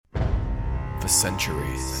For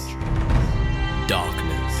centuries,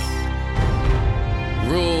 darkness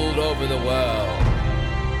ruled over the world.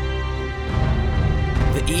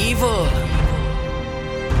 The evil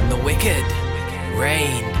and the wicked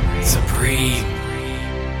reigned supreme.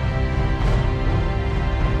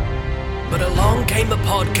 But along came a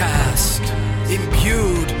podcast,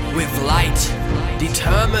 imbued with light,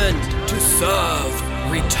 determined to serve,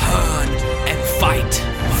 return, and fight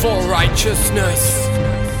for righteousness,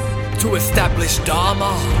 to establish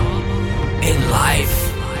Dharma in life.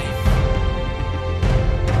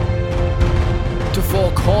 To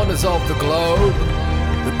four corners of the globe,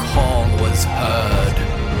 the call was heard.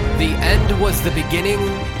 The end was the beginning,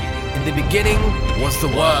 and the beginning was the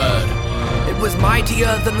word. It was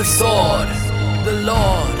mightier than the sword. The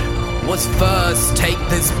Lord was first. Take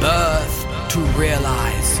this birth to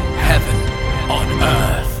realize heaven on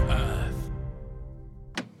earth.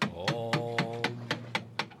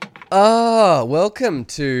 Welcome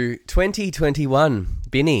to 2021.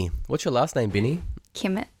 Binny. What's your last name, Binny?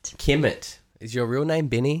 Kimmett. Kimmett. Is your real name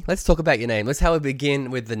Binny? Let's talk about your name. Let's how we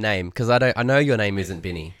begin with the name, because I know your name isn't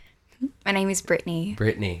Binny. My name is Brittany.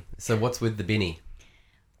 Brittany. So what's with the Binny?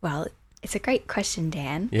 Well, it's a great question,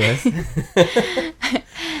 Dan. Yes.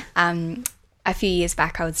 A few years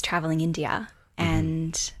back, I was traveling India,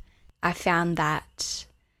 and I found that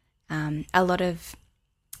a lot of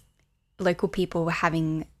local people were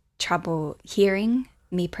having trouble hearing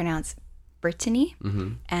me pronounce Brittany,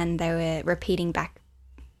 and they were repeating back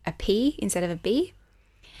a P instead of a B.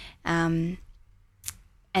 And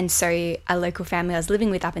so a local family I was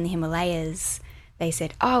living with up in the Himalayas, they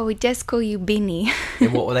said, "Oh, we just call you Binny."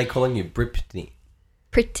 And what were they calling you? Brittany?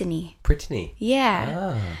 Brittany. Brittany.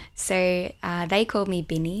 Yeah. Ah. So they called me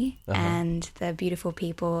Binny, and the beautiful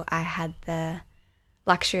people I had the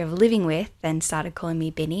luxury of living with then started calling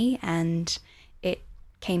me Binny, and it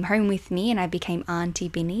came home with me, and I became Auntie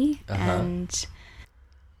Binny, and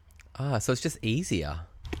So it's just easier.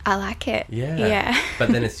 I like it. Yeah. Yeah. But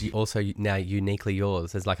then it's also now uniquely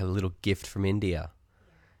yours. It's like a little gift from India.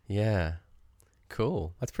 Yeah.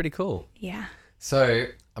 Cool. That's pretty cool. Yeah. So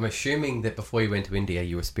I'm assuming that before you went to India,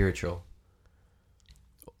 you were spiritual.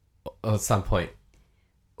 Or at some point.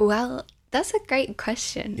 Well, that's a great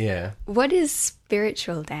question. Yeah. What is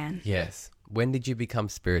spiritual, Dan? Yes. When did you become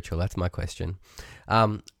spiritual? That's my question.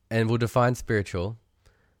 And we'll define spiritual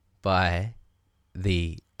by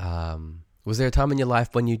the... was there a time in your life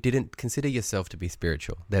when you didn't consider yourself to be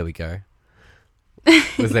spiritual? There we go.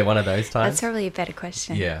 Was there one of those times? That's probably a better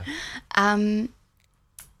question. Yeah.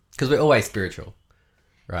 Because we're always spiritual,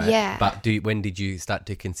 right? Yeah. But when did you start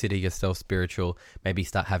to consider yourself spiritual? Maybe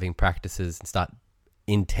start having practices and start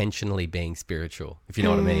intentionally being spiritual, if you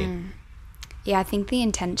know what I mean. Yeah, I think the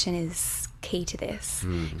intention is key to this.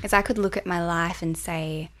 Because I could look at my life and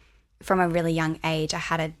say, from a really young age, I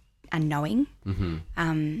had a knowing.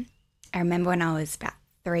 I remember when I was about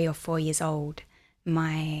 3 or 4 years old,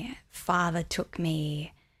 my father took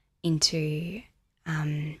me into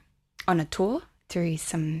on a tour through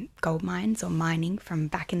some gold mines or mining from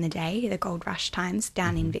back in the day, the gold rush times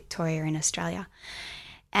down in Victoria in Australia.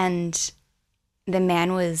 And the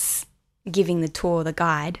man was giving the tour, the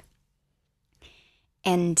guide,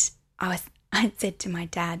 and I said to my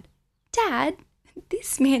dad, "Dad,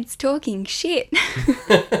 this man's talking shit."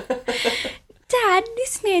 "Dad,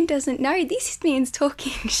 this man doesn't know. This man's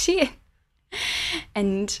talking shit."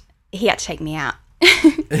 And he had to take me out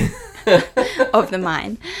of the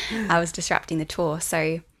mine. I was disrupting the tour.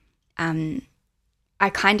 So I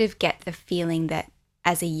kind of get the feeling that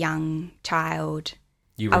as a young child...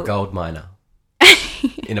 You were a gold miner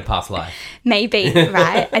in a past life. Maybe,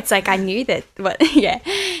 right? It's like I knew that.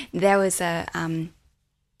 There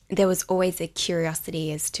was always a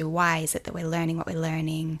curiosity as to why is it that we're learning what we're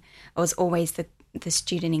learning. I was always the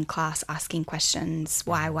student in class asking questions.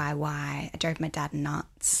 Why? I drove my dad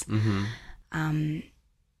nuts.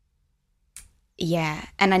 Yeah,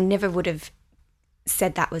 and I never would have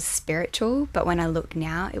said that was spiritual, but when I look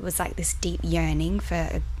now, it was like this deep yearning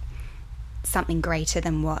for something greater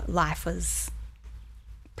than what life was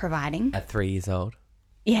providing. At 3 years old?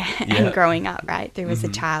 Yeah, and growing up, right, through as a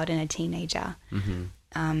child and a teenager.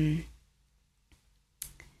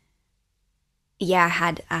 Yeah, I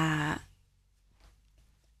had...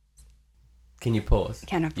 Can you pause?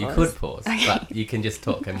 Can I pause? You could pause, Okay. but you can just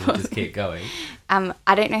talk and we'll just keep going.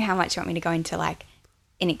 I don't know how much you want me to go into, like,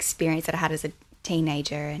 an experience that I had as a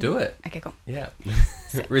teenager. And... Do it. Okay, cool. Yeah.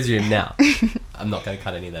 Resume now. I'm not going to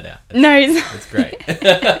cut any of that out. No, it's great.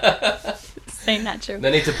 so natural.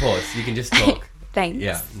 No need to pause. You can just talk. Thanks.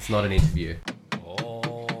 Yeah, it's not an interview.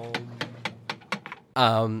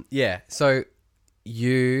 Yeah, so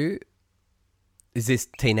you is this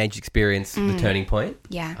teenage experience the turning point?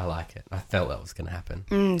 Yeah. I like it. I felt that was going to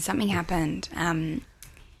happen. Something happened. When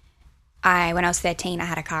I was 13, I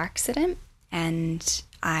had a car accident, and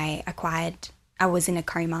I was in a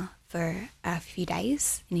coma for a few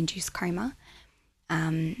days, an induced coma,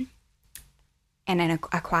 and then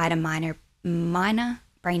acquired a minor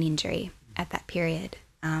brain injury at that period.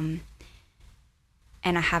 And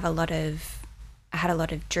I had a lot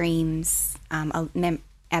of dreams,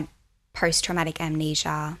 post-traumatic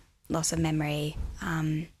amnesia, loss of memory,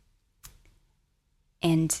 and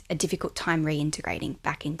a difficult time reintegrating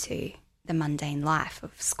back into the mundane life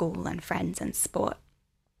of school and friends and sport.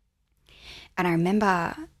 And I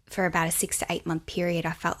remember for about a 6 to 8 month period,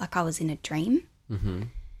 I felt like I was in a dream,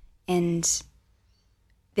 and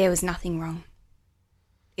there was nothing wrong.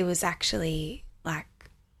 It was actually like,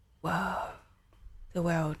 whoa, the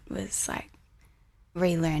world was like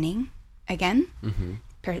relearning again,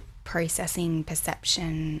 processing,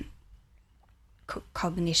 perception,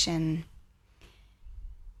 cognition.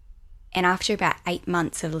 And after about 8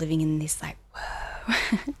 months of living in this, like,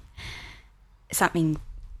 whoa, something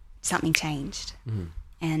changed.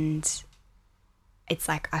 And it's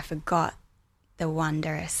like I forgot the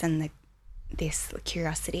wondrous and this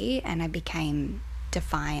curiosity, and I became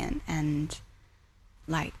defiant and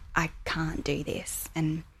like, I can't do this.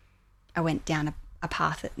 And I went down a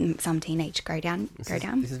path that some teenage go down.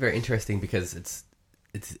 This is very interesting because it's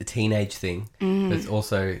a teenage thing, but it's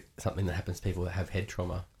also something that happens to people that have head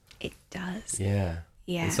trauma. It does. Yeah.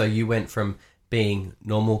 Yeah. And so you went from being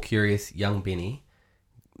normal, curious, young Binny,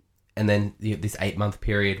 and then this 8 month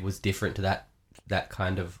period was different to that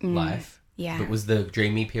kind of life. Yeah. But was the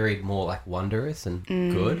dreamy period more like wondrous and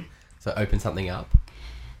good? So open something up?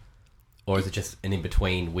 Or is it just an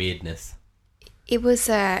in-between weirdness? It was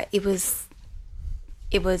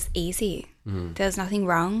easy. There was nothing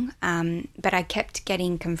wrong. But I kept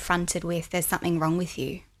getting confronted with, there's something wrong with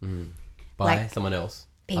you. By like, someone else?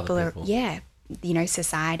 People are,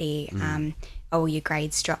 society. Oh, your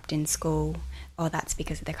grades dropped in school. Oh, that's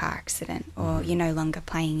because of the car accident. Or you're no longer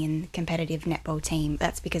playing in the competitive netball team.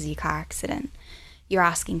 That's because of your car accident. You're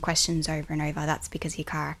asking questions over and over. That's because of your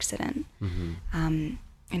car accident. And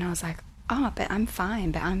I was like, oh, but I'm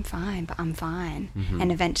fine.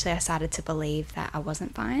 And eventually I started to believe that I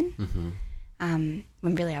wasn't fine. When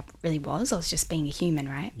really I really was. I was just being a human,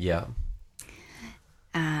 right? Yeah.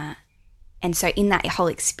 And so in that whole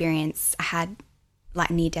experience, I had like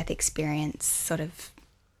near-death experience, sort of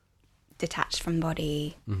detached from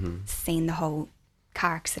body, seen the whole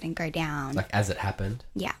car accident go down. Like as it happened?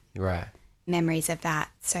 Yeah. Right. Memories of that.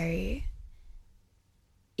 So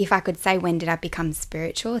if I could say, when did I become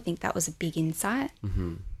spiritual? I think that was a big insight,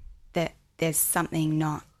 that there's something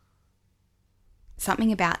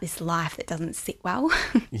about this life that doesn't sit well.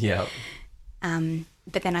 Yeah.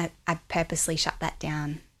 But then I purposely shut that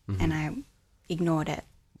down and I ignored it.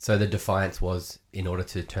 So the defiance was in order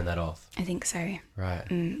to turn that off? I think so. Right.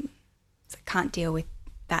 So I can't deal with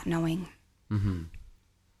that knowing.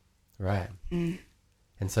 Right. And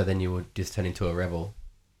so then you would just turn into a rebel?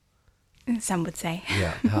 Some would say.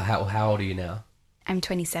 Yeah. How old are you now? I'm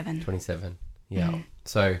 27. 27. Yeah.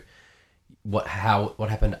 So what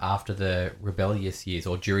happened after the rebellious years,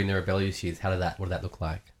 or during the rebellious years? What did that look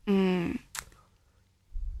like?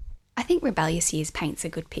 I think rebellious years paints a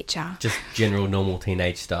good picture. Just general normal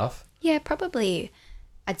teenage stuff? Yeah, probably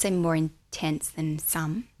I'd say more intense than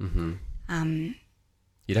some.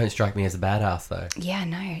 You don't strike me as a badass though. Yeah,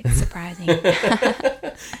 no, it's surprising.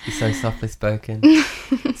 You're so softly spoken,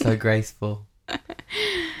 so graceful. I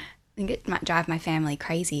think it might drive my family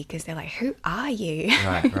crazy because they're like, who are you?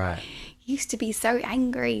 Right. You used to be so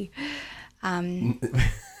angry. All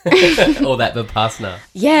that Vipassana.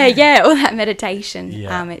 Yeah, all that meditation.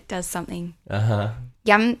 Yeah. It does something. Yeah,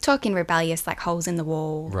 I'm talking rebellious, like holes in the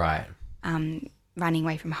wall. Right. Running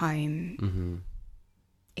away from home.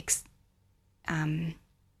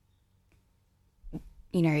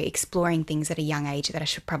 Exploring things at a young age that I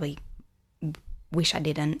should probably wish I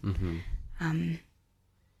didn't.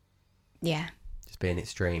 Yeah. Just being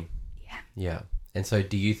extreme. Yeah. Yeah. And so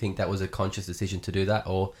do you think that was a conscious decision to do that,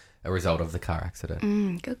 or a result of the car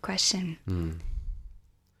accident? Good question.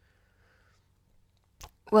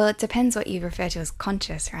 Well, it depends what you refer to as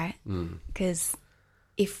conscious, right? Because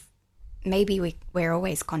if maybe we're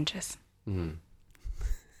always conscious.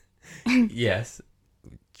 Yes,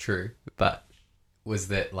 true. But was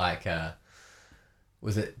that like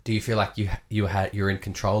do you feel like you're in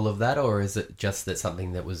control of that, or is it just that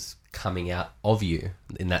something that was coming out of you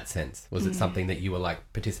in that sense? Was it something that you were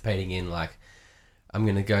like participating in, like, I'm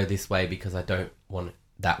going to go this way because I don't want it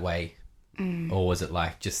that way, Or was it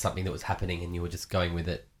like just something that was happening and you were just going with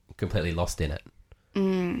it, completely lost in it?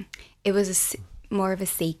 It was more of a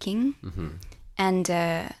seeking and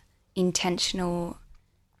a intentional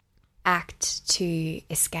act to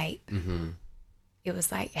escape. It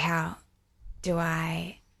was like, how do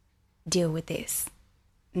I deal with this?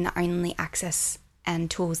 And the only access and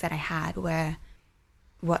tools that I had were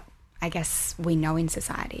what I guess we know in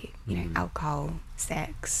society, you know, alcohol,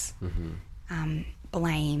 sex,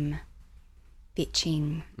 blame,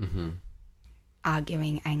 bitching,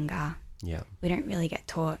 arguing, anger. Yeah. We don't really get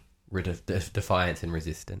taught. Defiance and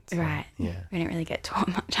resistance. Right. Yeah. We don't really get taught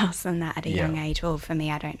much else than that at a young age. Well, for me,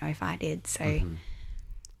 I don't know if I did. So,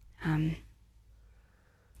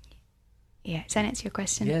 yeah. Does that answer your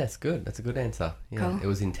question? Yeah, it's good. That's a good answer. Yeah. Cool. It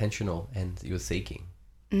was intentional and you were seeking.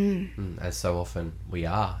 As so often we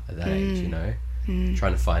are at that age, you know,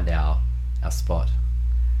 trying to find our spot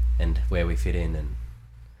and where we fit in,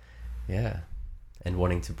 and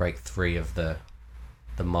wanting to break free of the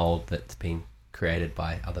mold that's been created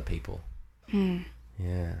by other people.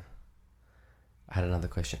 Yeah. I had another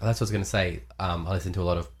question. Oh, that's what I was going to say. I listen to a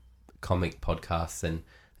lot of comic podcasts, and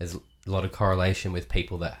there's a lot of correlation with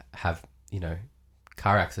people that have, you know,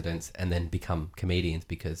 car accidents and then become comedians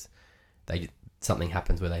because something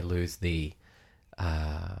happens where they lose they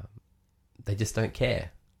just don't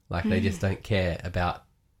care. Like they just don't care about,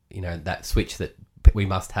 you know, that switch that we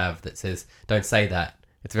must have that says, don't say that.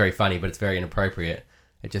 It's very funny, but it's very inappropriate.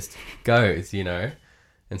 It just goes, you know?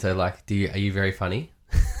 And so like, are you very funny?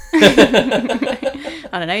 I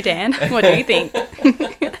don't know, Dan. What do you think?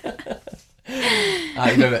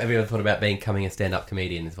 Have you ever thought about becoming a stand-up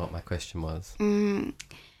comedian is what my question was.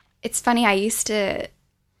 It's funny. I used to,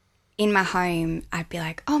 in my home, I'd be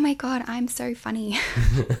like, oh my God, I'm so funny.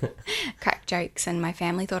 Crack jokes. And my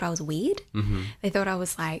family thought I was weird. They thought I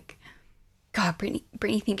was like, God,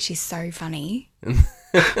 Brittany thinks she's so funny.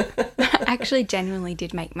 I actually genuinely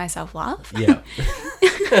did make myself laugh. Yeah.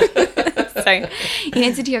 So, in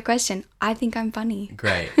answer to your question, I think I'm funny.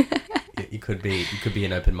 Great. You could be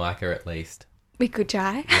an open micer at least. We could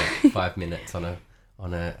try. Yeah, 5 minutes on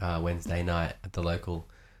a Wednesday night at the local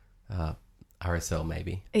RSL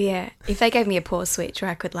maybe. Yeah. If they gave me a pause switch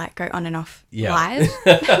where I could like go on and off Yeah. live,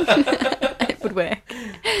 it would work.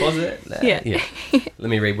 Pause it? Yeah. Let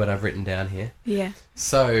me read what I've written down here. Yeah.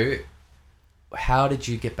 So, how did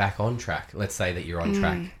you get back on track? Let's say that you're on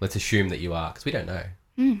track. Let's assume that you are, because we don't know,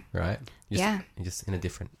 right? You're just in a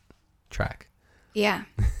different track. Yeah.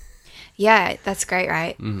 Yeah, that's great,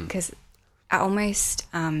 right? Because I almost,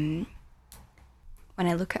 when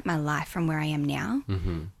I look at my life from where I am now,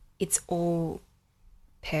 it's all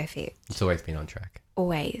perfect. It's always been on track.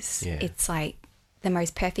 Always. Yeah. It's like the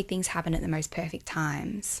most perfect things happen at the most perfect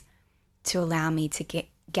times to allow me to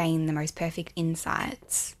gain the most perfect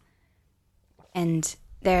insights. And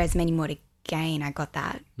there is many more to gain. I got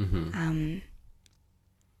that.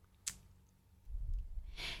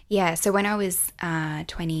 Yeah, so when I was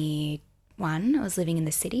 21, I was living in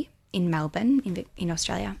the city in Melbourne, in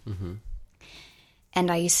Australia.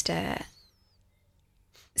 And I used to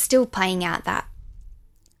still playing out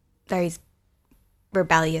those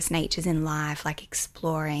rebellious natures in life, like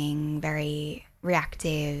exploring, very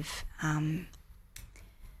reactive.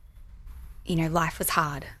 You know, life was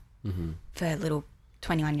hard for little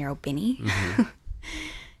 21-year-old Binny.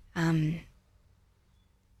 And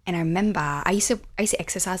I remember I used to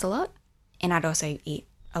exercise a lot, and I'd also eat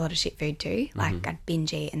a lot of shit food too. Like I'd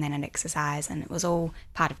binge eat and then I'd exercise, and it was all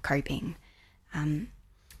part of coping. And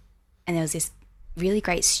there was this really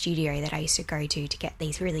great studio that I used to go to get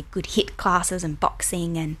these really good HIIT classes and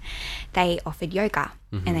boxing, and they offered yoga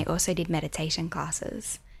and they also did meditation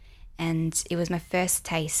classes. And it was my first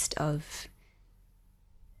taste of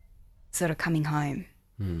sort of coming home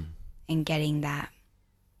and getting that.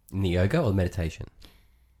 In the yoga or meditation?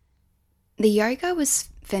 The yoga was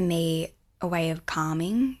for me a way of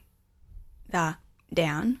calming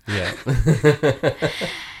down. Yeah.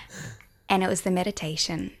 And it was the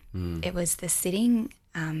meditation. It was the sitting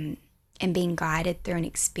and being guided through an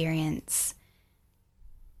experience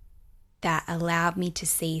that allowed me to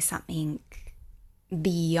see something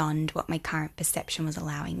beyond what my current perception was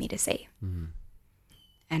allowing me to see. And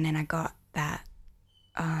then I got that,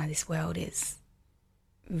 this world is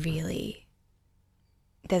really,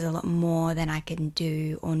 there's a lot more than I can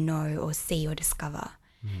do or know or see or discover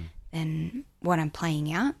than what I'm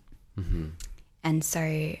playing out. And so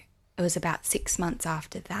it was about 6 months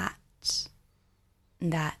after that,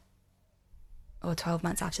 or 12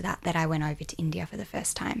 months after that I went over to India for the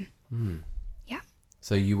first time. Yeah.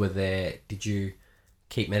 So you were there, did you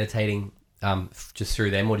keep meditating just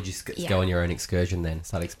through them, or did you Yeah. go on your own excursion then,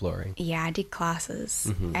 start exploring? Yeah, I did classes.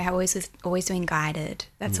 Mm-hmm. I always was always doing guided.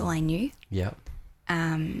 That's all I knew. Yeah.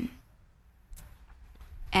 And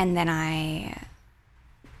then I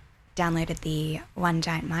downloaded the One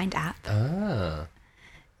Giant Mind app Ah.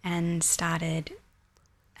 and started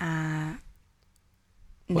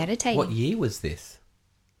meditating. What year was this?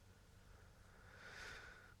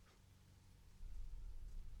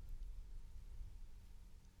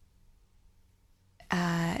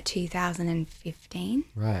 2015.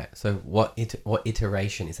 Right. So what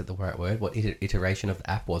iteration, is that the right word? What iteration of the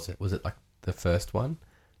app was it? Was it like the first one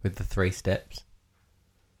with the 3 steps?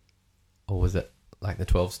 Or was it like the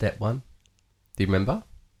 12-step one? Do you remember?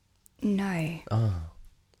 No, Oh.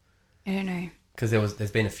 I don't know. Because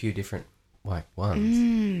there's been a few different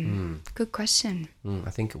ones. Good question. I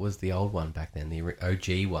think it was the old one back then, the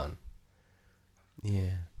OG one.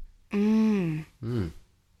 Yeah.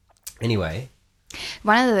 Anyway.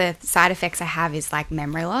 One of the side effects I have is like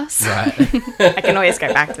memory loss. Right. I can always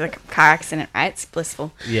go back to the car accident, right? It's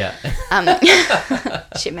blissful. Yeah.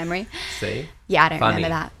 Shit memory. See? Yeah, I don't Funny.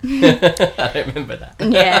 remember that. I don't remember that.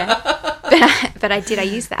 Yeah. But I did. I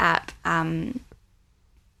used the app. I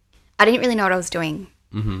didn't really know what I was doing.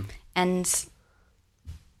 Mm-hmm. And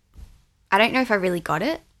I don't know if I really got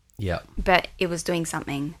it, Yeah. but it was doing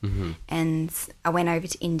something. Mm-hmm. And I went over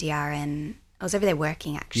to India and I was over there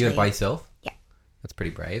working actually. You went by yourself? Yeah. That's pretty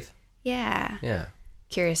brave. Yeah. Yeah.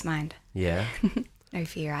 Curious mind. Yeah. No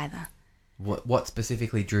fear either. What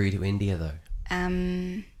specifically drew you to India though?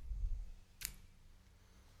 It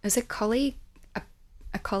was a colleague, a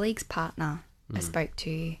colleague's partner I spoke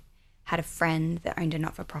to had a friend that owned a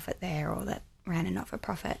not-for-profit there, or that ran a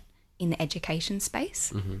not-for-profit in the education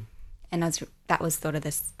space. Mm-hmm. And that was sort of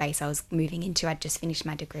the space I was moving into. I'd just finished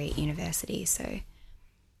my degree at university, so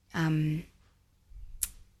I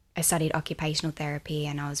studied occupational therapy,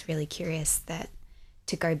 and I was really curious that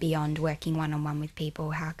to go beyond working one-on-one with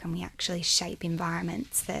people, how can we actually shape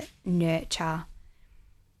environments that nurture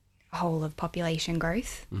whole of population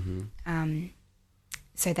growth? Mm-hmm.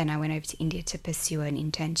 So then I went over to India to pursue an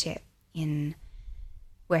internship in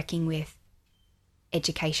working with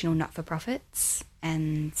educational not-for-profits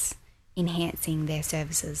and enhancing their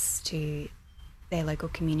services to their local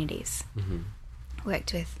communities. Mm-hmm.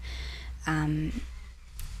 Worked with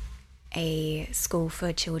a school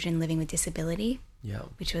for children living with disability, Yeah.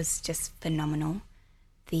 which was just phenomenal.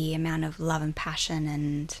 The amount of love and passion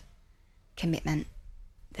and commitment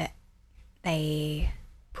that they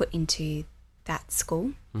put into that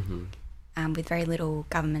school, with very little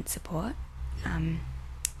government support.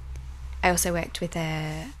 I also worked with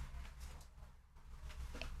a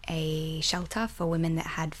shelter for women that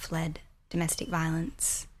had fled domestic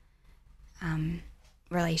violence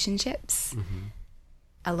relationships.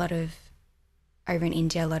 Over in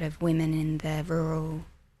India, a lot of women in the rural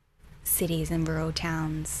cities and rural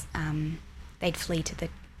towns, they'd flee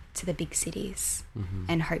to the big cities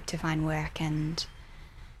and hope to find work and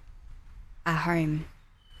a home,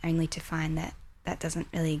 only to find that doesn't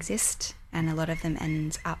really exist, and a lot of them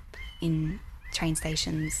end up in train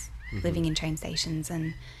stations, living in train stations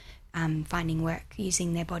and finding work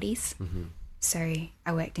using their bodies. So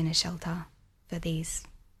I worked in a shelter for these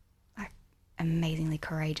like amazingly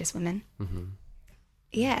courageous women.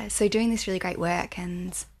 Yeah, so doing this really great work,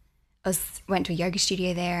 and went to a yoga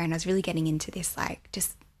studio there, and I was really getting into this like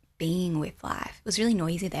just being with life. It was really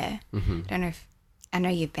noisy there. I know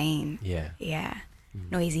you've been. Yeah.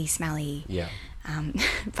 Noisy, smelly, Yeah.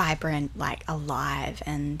 vibrant, like alive,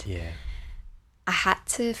 and Yeah. I had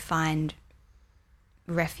to find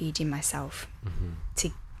refuge in myself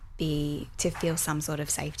to feel some sort of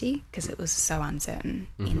safety, because it was so uncertain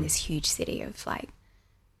in this huge city of like,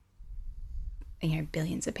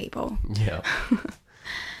 billions of people. Yeah.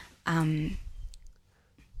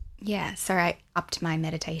 Yeah, so I upped my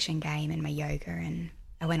meditation game and my yoga, and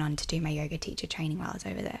I went on to do my yoga teacher training while I was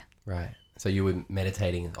over there. Right. So you were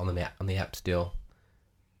meditating on the app still,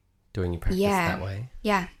 doing your practice Yeah. that way?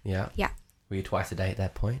 Yeah. Yeah. Yeah. Were you twice a day at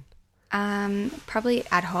that point? Probably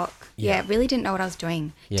ad hoc. Yeah. Really didn't know what I was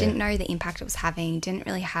doing. Yeah. Didn't know the impact it was having. Didn't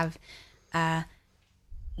really have a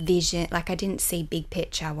vision. Like, I didn't see big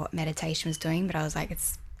picture what meditation was doing, but I was like,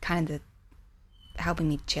 it's kind of helping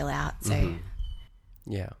me chill out. So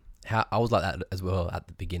Yeah. How I was like that as well at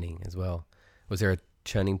the beginning as well. Was there a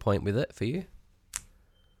turning point with it for you?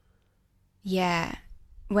 yeah,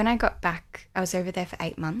 when I got back, I was over there for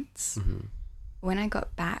 8 months. When I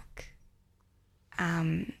got back,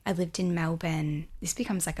 I lived in Melbourne. This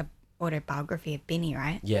becomes like a autobiography of Binny,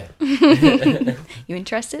 right? Yeah. You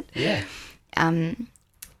interested? Yeah. I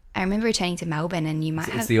remember returning to Melbourne, and you might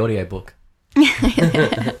It's have... the audio book.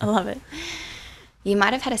 I love it. You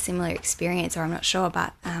might have had a similar experience, or I'm not sure,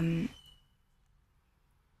 but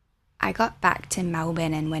I got back to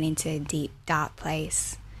Melbourne and went into a deep, dark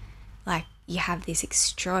place. Like, you have this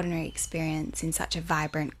extraordinary experience in such a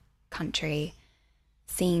vibrant country,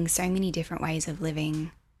 seeing so many different ways of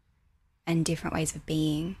living and different ways of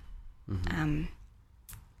being.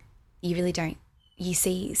 You really don't, you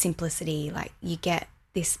see simplicity, like you get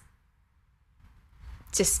this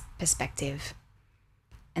just perspective,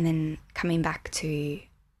 and then coming back to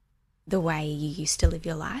the way you used to live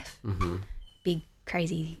your life. Big,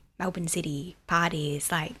 crazy Melbourne city,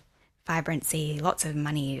 parties, like vibrancy, lots of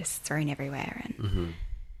money just thrown everywhere. And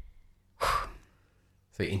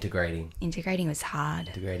So integrating was hard.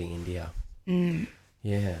 Integrating India.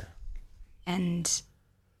 Yeah. And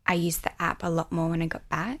I used the app a lot more when I got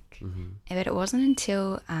back. But it wasn't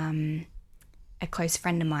until a close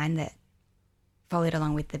friend of mine that followed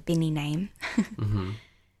along with the Binny name.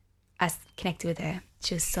 I connected with her.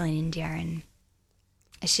 She was still in India, and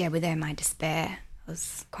I shared with her my despair. It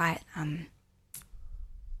was quite,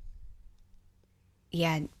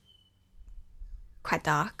 quite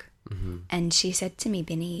dark. And she said to me,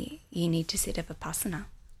 Binny, you need to sit a Vipassana.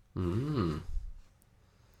 And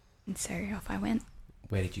so off I went.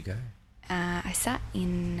 Where did you go? I sat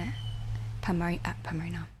in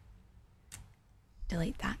Pomona.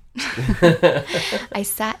 Delete that. I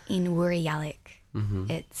sat in Woorayalik.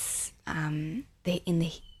 It's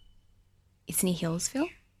it's near Hillsville.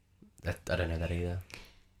 I don't know that either.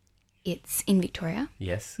 It's in Victoria.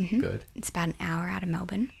 Yes, good. It's about an hour out of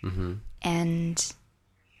Melbourne. And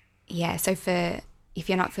yeah, so if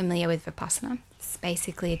you're not familiar with Vipassana, it's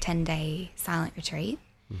basically a 10-day silent retreat.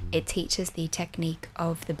 It teaches the technique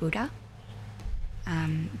of the Buddha.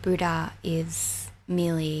 Buddha is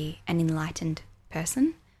merely an enlightened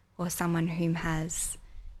person, or someone whom has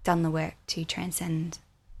done the work to transcend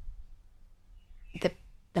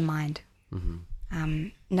the mind,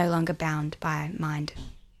 no longer bound by mind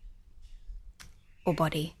or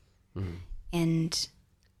body. And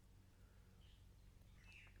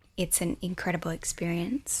it's an incredible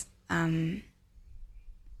experience.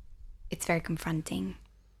 It's very confronting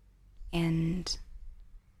and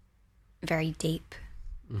very deep.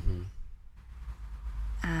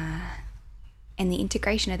 And the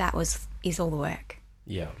integration of that is all the work.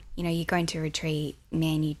 Yeah. You know, you go into a retreat,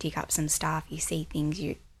 man, you dig up some stuff, you see things,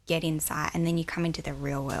 you get insight, and then you come into the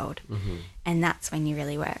real world. And that's when you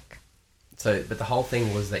really work. So, but the whole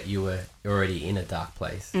thing was that you were already in a dark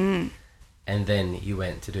place. And then you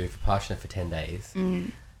went to do Vipassana for 10 days.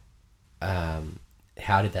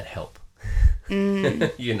 How did that help?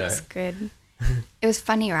 You know? It's good. It was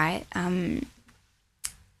funny, right?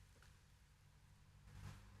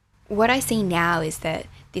 What I see now is that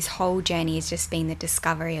this whole journey has just been the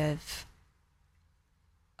discovery of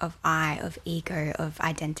I, of ego, of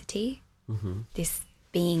identity. This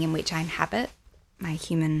being in which I inhabit, my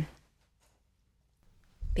human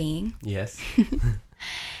being. Yes.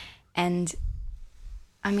 And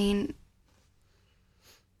I mean,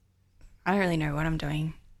 I don't really know what I'm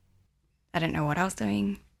doing. I don't know what I was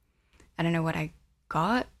doing. I don't know what I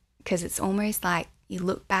got, because it's almost like you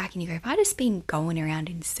look back and you go, if I just been going around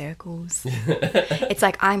in circles, it's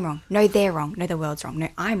like, I'm wrong. No, they're wrong. No, the world's wrong. No,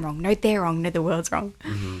 I'm wrong. No, they're wrong. No, the world's wrong.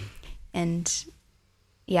 And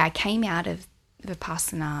yeah, I came out of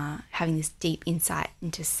Vipassana having this deep insight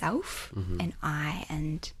into self and I,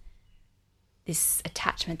 and this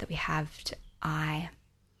attachment that we have to I.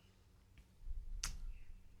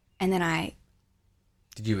 And then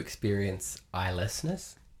Did you experience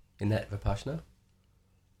I-lessness in that Vipassana?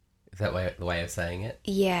 Is that the way of saying it?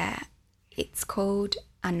 Yeah, it's called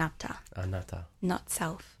anatta. Anatta. Not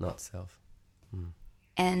self. Not self.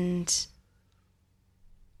 And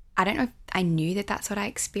I don't know if I knew that that's what I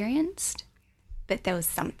experienced, but there was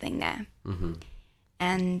something there.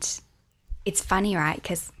 And it's funny, right?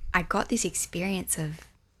 Because I got this experience of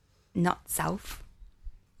not self,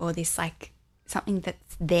 or this like something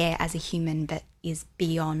that's there as a human but is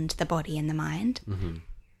beyond the body and the mind.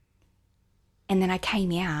 And then I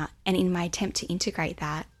came out, and in my attempt to integrate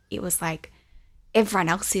that, it was like everyone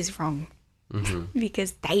else is wrong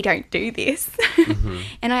because they don't do this.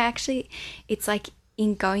 And it's like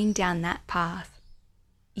in going down that path,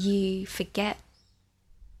 you forget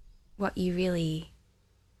what you really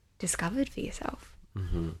discovered for yourself.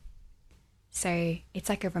 So it's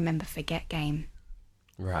like a remember forget game.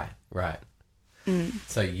 Right.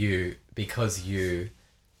 So because you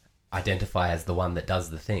identify as the one that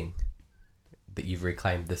does the thing, that you've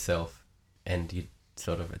reclaimed the self, and you're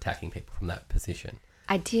sort of attacking people from that position.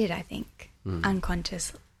 I did, I think,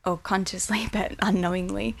 unconscious or consciously, but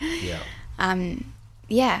unknowingly. Yeah.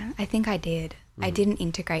 Yeah, I think I did. I didn't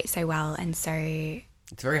integrate so well, and so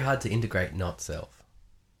It's very hard to integrate not self.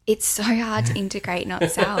 it's so hard to integrate not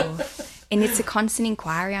self. And it's a constant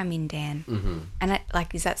inquiry I'm in, Dan. Mm-hmm. And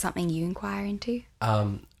is that something you inquire into?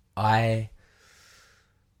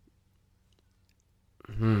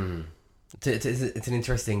 It's an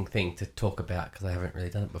interesting thing to talk about because I haven't really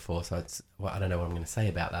done it before. So I don't know what I'm going to say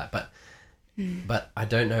about that. But I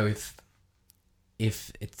don't know if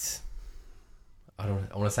it's. I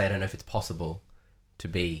want to say I don't know if it's possible to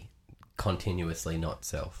be continuously not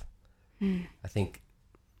self. I think,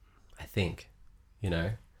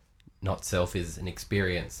 not self is an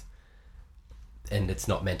experience, and it's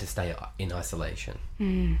not meant to stay in isolation.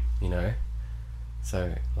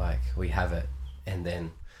 So like we have it, and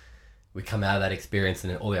then we come out of that experience,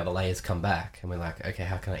 and then all the other layers come back, and we're like, okay,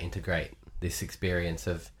 how can I integrate this experience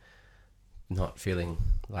of not feeling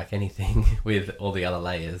like anything with all the other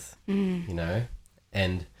layers, and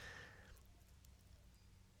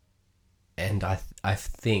I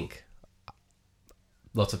think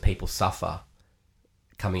lots of people suffer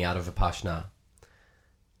coming out of Vipassana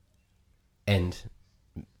and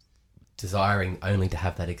desiring only to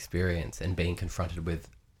have that experience and being confronted with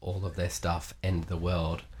all of their stuff and the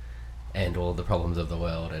world and all the problems of the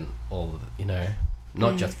world and all of,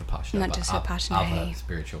 not just Vipassana, Not but just Vipassana, other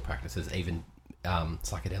spiritual practices, even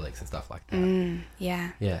psychedelics and stuff like that.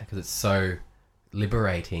 Yeah. Yeah, because it's so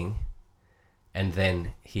liberating, and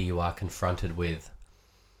then here you are confronted with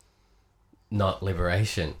not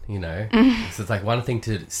liberation, So it's like one thing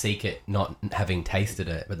to seek it not having tasted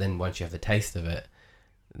it, but then once you have the taste of it,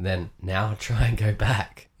 then now try and go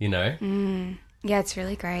back, Yeah, it's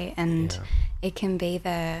really great. And it can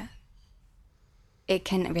really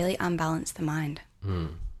unbalance the mind.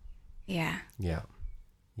 Yeah. Yeah.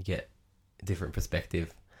 You get a different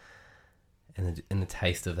perspective and the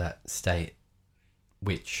taste of that state,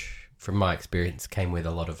 which from my experience came with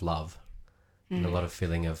a lot of love and a lot of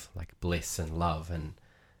feeling of like bliss and love. And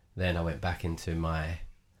then I went back into my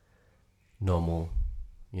normal,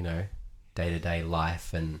 day-to-day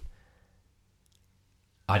life, and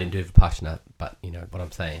I didn't do Vipassana, but you know what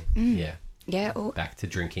I'm saying. Yeah. Back to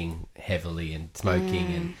drinking heavily and smoking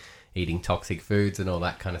and eating toxic foods and all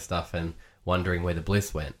that kind of stuff, and wondering where the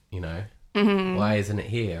bliss went, Why isn't it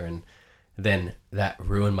here? And then that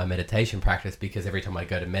ruined my meditation practice, because every time I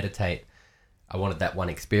go to meditate, I wanted that one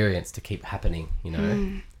experience to keep happening,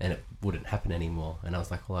 and it wouldn't happen anymore. And I was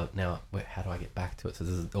like, well, now how do I get back to it? So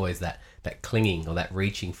there's always that clinging or that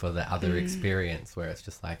reaching for the other experience, where it's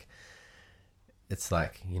just like, it's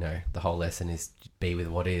like, the whole lesson is be with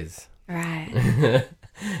what is. Right.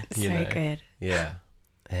 So good. Yeah.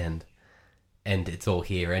 And it's all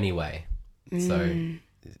here anyway. So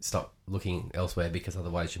stop looking elsewhere, because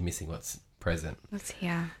otherwise you're missing what's present. What's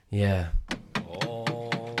here. Yeah.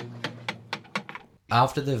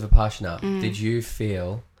 After the Vipassana, did you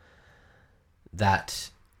feel that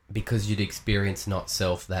because you'd experienced not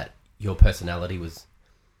self, that your personality was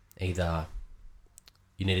either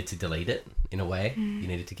you needed to delete it in a way, you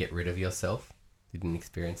needed to get rid of yourself? You didn't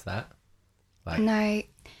experience that? No,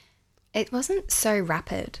 it wasn't so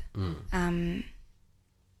rapid.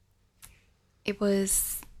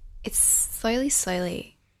 It's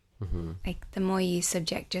slowly. Like the more you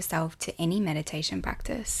subject yourself to any meditation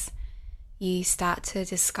practice, you start to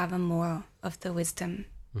discover more of the wisdom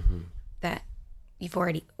that you've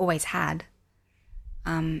always had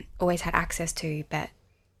access to, but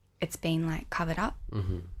it's been like covered up.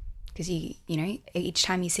 Because each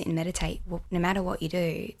time you sit and meditate, no matter what you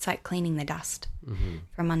do, it's like cleaning the dust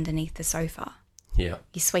from underneath the sofa. Yeah.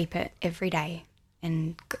 You sweep it every day,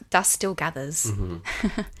 and dust still gathers, no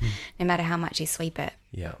matter how much you sweep it.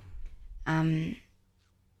 Yeah.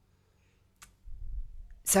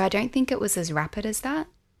 So I don't think it was as rapid as that.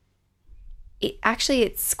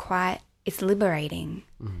 It's liberating.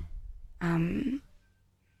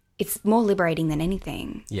 It's more liberating than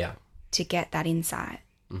anything. Yeah. To get that insight.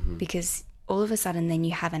 Because all of a sudden then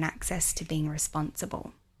you have an access to being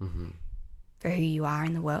responsible for who you are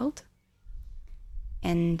in the world.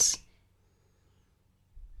 And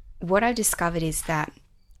what I've discovered is that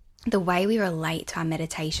the way we relate to our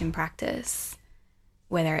meditation practice,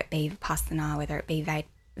 whether it be Vipassana, whether it be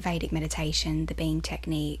Vedic meditation, the being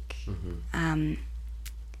technique,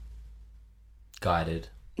 guided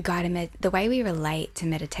the way we relate to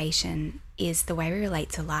meditation is the way we relate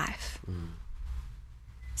to life.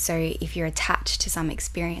 So if you're attached to some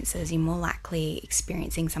experiences, you're more likely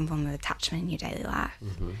experiencing some form of attachment in your daily life.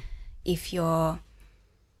 If you're,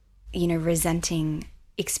 resenting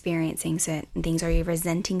experiencing certain things, or you're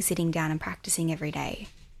resenting sitting down and practicing every day,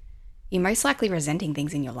 you're most likely resenting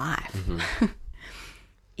things in your life.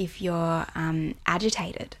 If you're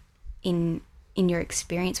agitated in your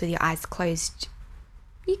experience with your eyes closed,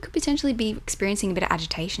 you could potentially be experiencing a bit of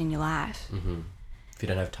agitation in your life. If you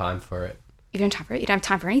don't have time for it. If you don't have time for it, you don't have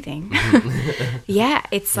time for anything. Yeah,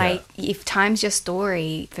 it's like if time's your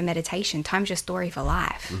story for meditation, time's your story for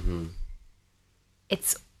life.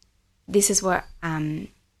 This is what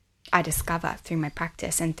I discover through my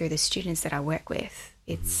practice and through the students that I work with.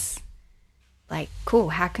 It's like, cool,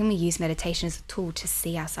 how can we use meditation as a tool to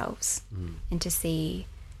see ourselves and to see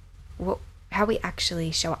how we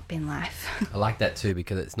actually show up in life? I like that too,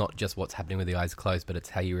 because it's not just what's happening with the eyes closed, but it's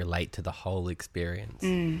how you relate to the whole experience.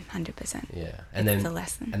 100%. Yeah. And then the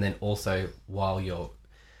lesson. And then also, while you're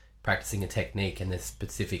practicing a technique and there's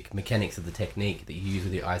specific mechanics of the technique that you use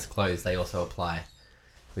with your eyes closed, they also apply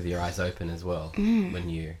with your eyes open as well. When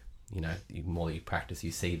the more you practice,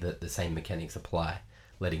 you see that the same mechanics apply,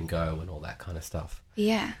 letting go and all that kind of stuff.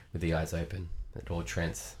 Yeah. With the eyes open, it all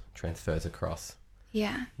transfers across.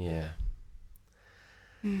 Yeah. Yeah.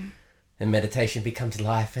 And meditation becomes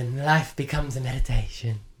life, and life becomes a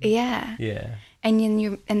meditation. Yeah. Yeah. And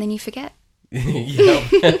then you forget.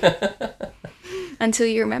 Yeah. Until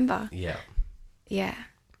you remember. Yeah. Yeah.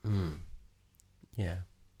 Yeah.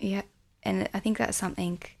 Yeah. And I think that's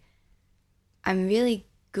something I'm really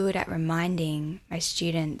good at reminding my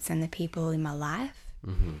students and the people in my life.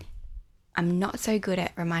 I'm not so good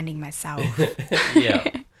at reminding myself. Yeah.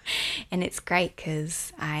 And it's great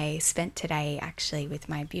because I spent today actually with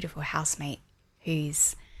my beautiful housemate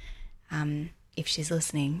who's, if she's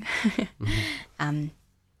listening,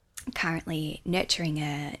 currently nurturing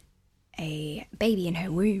a baby in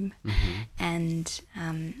her womb. And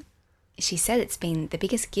she said it's been the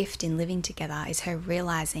biggest gift in living together is her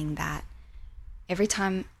realizing that every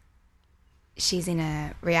time she's in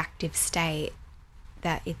a reactive state,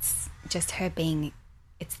 that it's just her being,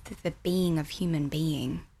 it's the being of human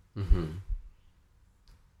being.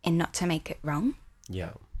 And not to make it wrong.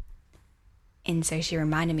 Yeah. And so she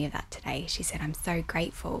reminded me of that today. She said, I'm so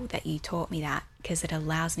grateful that you taught me that because it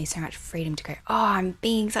allows me so much freedom to go, oh, I'm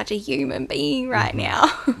being such a human being right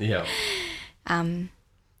now. Yeah. And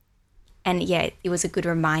yeah, it was a good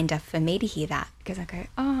reminder for me to hear that because I go,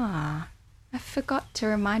 oh, I forgot to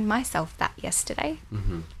remind myself that yesterday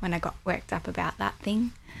when I got worked up about that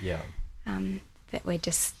thing. Yeah. That we're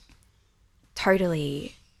just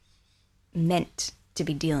totally meant to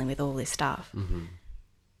be dealing with all this stuff.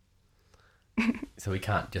 So we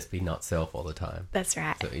can't just be not self all the time. That's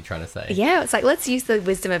right. That's what you're trying to say. Yeah, it's like let's use the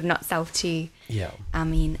wisdom of not self to. Yeah. I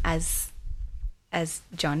mean, as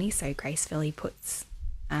Johnny so gracefully puts,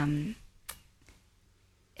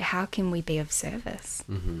 how can we be of service?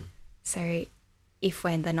 So, if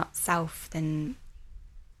we're the not self, then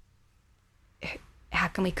how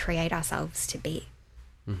can we create ourselves to be?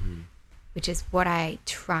 Which is what I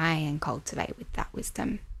try and cultivate with that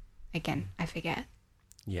wisdom. Again, I forget.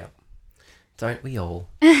 Yeah. Don't we all?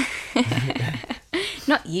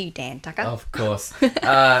 Not you, Dan Tucker. Of course.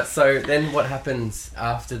 So then what happens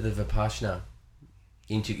after the Vipassana?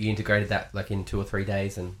 You integrated that like in 2 or 3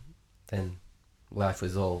 days, and then life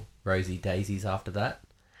was all rosy daisies after that?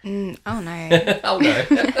 Oh, no. Oh, no.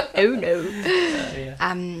 Oh, no. Yeah.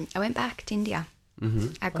 I went back to India.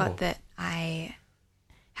 I got that I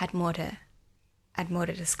had more to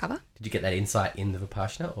discover. Did you get that insight in the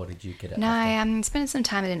Vipassana, or did you get it No, after? I spent some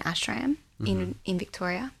time at an ashram in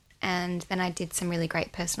Victoria, and then I did some really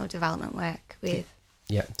great personal development work with...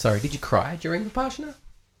 Yeah. Sorry, did you cry during Vipassana?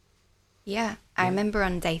 Yeah, I remember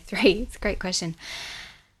on day 3, it's a great question.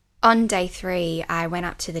 On day 3, I went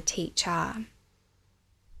up to the teacher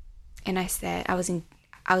and I said, I was in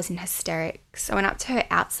hysterics. I went up to her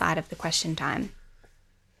outside of the question time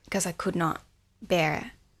because I could not bear it.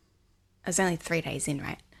 I was only 3 days in,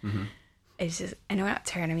 right? It's just, and I went up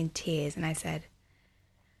to her and I'm in tears and I said,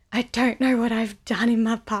 I don't know what I've done in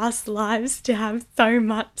my past lives to have so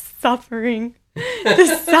much suffering.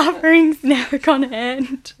 The suffering's never gonna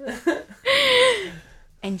end.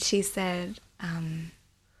 And she said, I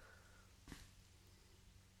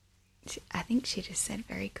think she just said,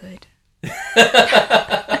 very good. Of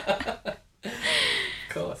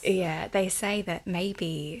course. Yeah, they say that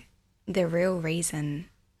maybe the real reason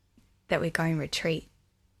that we're going retreat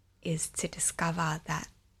is to discover that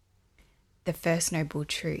the first noble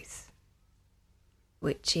truth,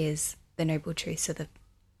 which is the noble truths of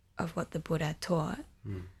what the Buddha taught,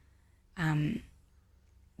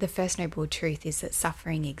 the first noble truth is that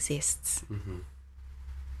suffering exists.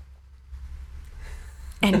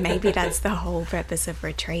 And maybe that's the whole purpose of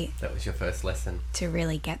retreat. That was your first lesson. To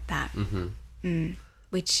really get that.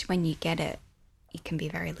 Which when you get it, it can be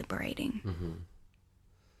very liberating.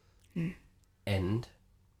 And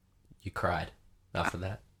you cried after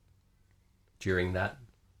that? During that?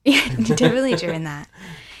 Yeah, definitely during that.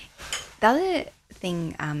 The other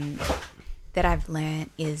thing that I've learned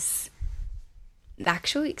is the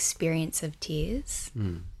actual experience of tears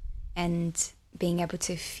and being able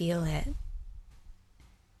to feel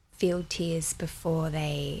tears before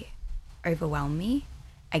they overwhelm me.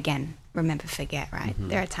 Again, remember, forget, right?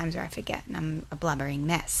 There are times where I forget and I'm a blubbering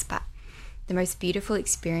mess, but the most beautiful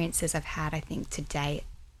experiences I've had, I think, to date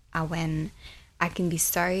are when I can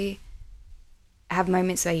have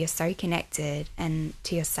moments where you're so connected and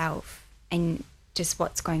to yourself and just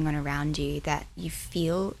what's going on around you that you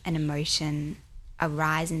feel an emotion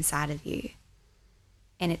arise inside of you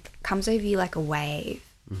and it comes over you like a wave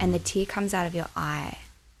and the tear comes out of your eye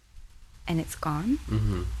and it's gone.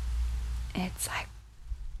 And it's like,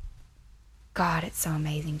 God, it's so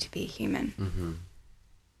amazing to be a human.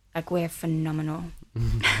 Like, we're phenomenal.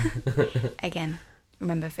 Again,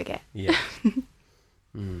 remember, forget. Yeah.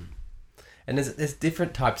 And there's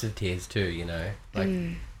different types of tears too, you know. Like,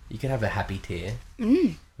 you can have a happy tear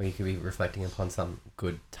where you could be reflecting upon some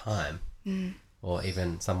good time or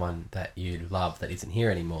even someone that you love that isn't here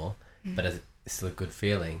anymore, but it's still a good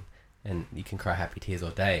feeling, and you can cry happy tears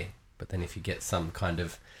all day. But then if you get some kind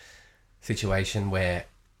of situation where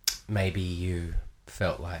maybe you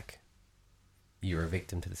felt like you were a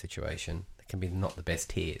victim to the situation, it can be not the best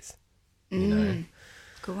tears, you know.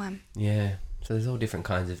 Good one. Yeah. So there's all different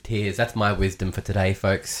kinds of tears. That's my wisdom for today,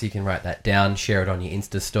 folks. You can write that down, share it on your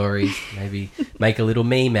Insta stories, maybe make a little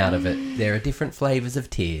meme out of it. There are different flavours of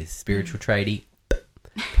tears. Spiritual tradie,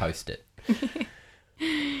 post it.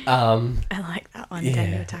 I like that one, yeah.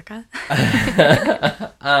 Daniel Tucker.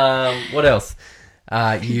 What else?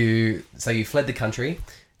 You fled the country.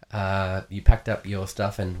 You packed up your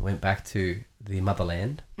stuff and went back to the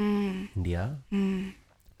motherland, India.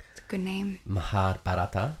 It's a good name.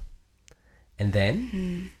 Mahabharata. And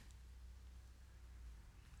then?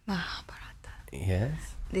 Mahabharata.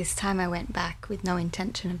 Yes. This time I went back with no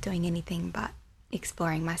intention of doing anything but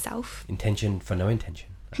exploring myself. Intention for no intention.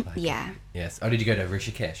 I like Yeah. it. Yes. Oh, did you go to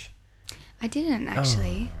Rishikesh? I didn't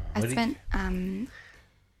actually. Oh, I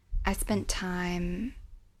spent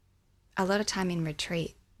a lot of time in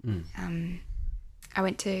retreat. I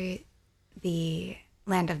went to the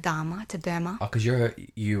land of Dharma, to Burma. Oh, because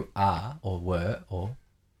you are or were, or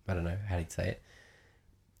I don't know how do you say it.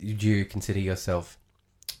 Did you consider yourself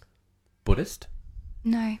Buddhist?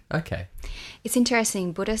 No. Okay. It's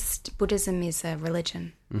interesting. Buddhism is a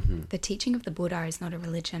religion. The teaching of the Buddha is not a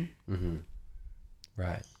religion.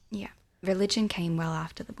 Right. Yeah. Religion came well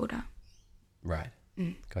after the Buddha. Right.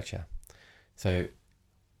 Gotcha. So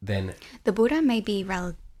then... The Buddha may be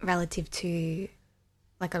relative to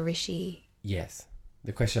like a rishi. Yes.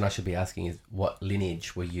 The question I should be asking is, what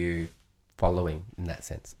lineage were you following in that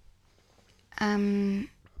sense?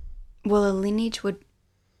 Well, a lineage would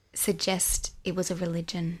suggest it was a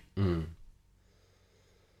religion.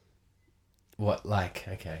 What, like,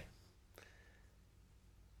 okay.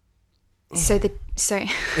 So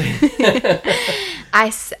I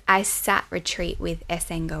sat retreat with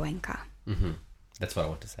S.N. Goenka. That's what I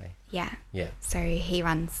want to say. Yeah. Yeah. So he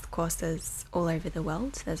runs courses all over the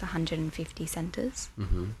world. There's 150 centres.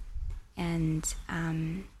 And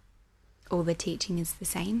all the teaching is the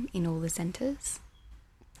same in all the centres.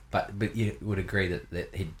 But you would agree that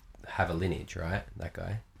he'd have a lineage, right, that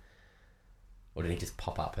guy? Or did he just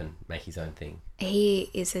pop up and make his own thing? He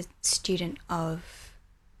is a student of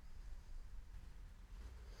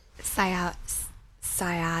Sayagyi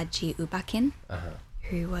Ubakin,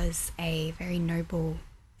 who was a very noble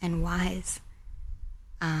and wise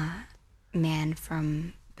man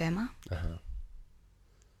from Burma,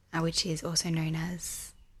 which is also known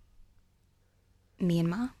as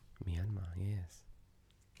Myanmar. Myanmar, yes.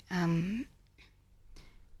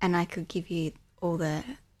 And I could give you all the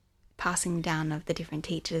passing down of the different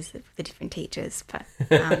teachers, but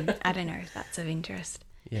I don't know if that's of interest.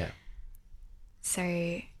 Yeah. So,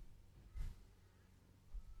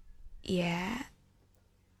 yeah.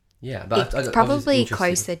 Yeah, but it's probably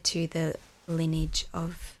closer to the lineage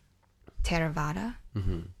of Theravada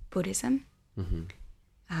Buddhism,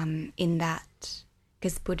 in that,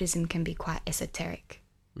 because Buddhism can be quite esoteric,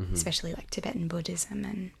 especially like Tibetan Buddhism,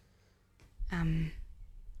 and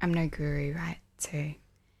I'm no guru, right? So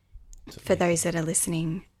for those that are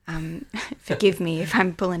listening, forgive me if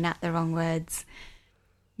I'm pulling out the wrong words.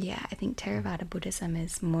 Yeah, I think Theravada Buddhism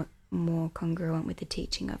is more congruent with the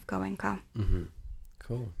teaching of Goenka.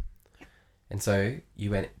 Cool. And so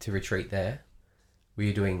you went to retreat there. Were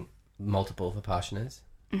you doing multiple Vipassanas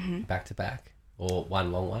back to back, Or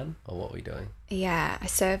one long one? Or what were you doing? Yeah, I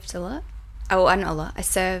served a lot. Oh, not a lot. I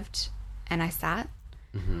served and I sat.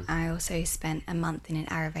 Mm-hmm. I also spent a month in an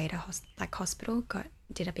Ayurveda hospital.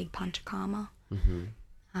 Did a big panchakarma.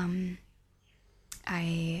 Mm-hmm.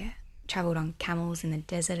 I travelled on camels in the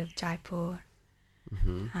desert of Jaipur.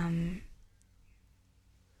 Mm-hmm.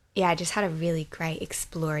 Yeah, I just had a really great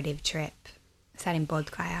explorative trip. I sat in Bodh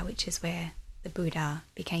Gaya, which is where the Buddha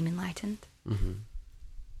became enlightened. Mm-hmm.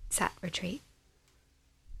 Sat retreat.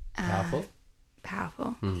 Powerful?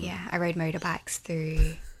 Powerful, Mm. yeah. I rode motorbikes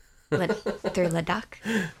through through Ladakh,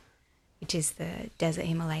 which is the desert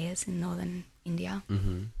Himalayas in northern India.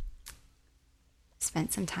 Mm-hmm.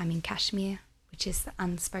 Spent some time in Kashmir, which is the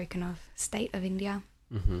unspoken of state of India.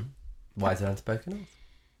 Mm-hmm. Why is it unspoken of?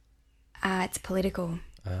 It's political,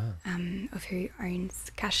 Ah. of who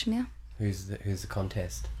owns Kashmir. Who's the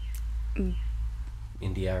contest?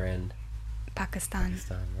 India and Pakistan.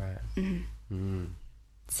 Pakistan, right? Mm-hmm. Mm.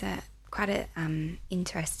 It's quite a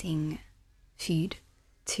interesting feud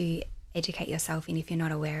to educate yourself in if you're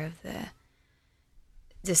not aware of the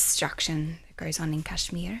destruction that goes on in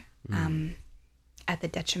Kashmir, at the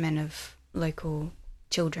detriment of local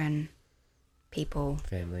children, people,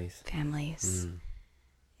 Families. families.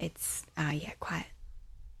 It's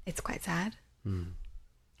quite sad, Mm.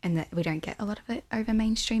 and that we don't get a lot of it over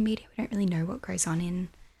mainstream media. We don't really know what goes on in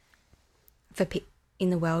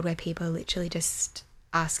the world where people are literally just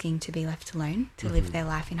asking to be left alone, to live their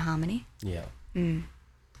life in harmony. Yeah.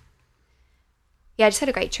 Yeah, I just had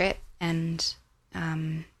a great trip, and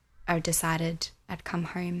I decided I'd come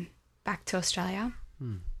home back to Australia,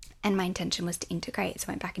 and my intention was to integrate. So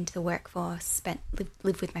I went back into the workforce,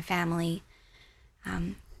 lived with my family.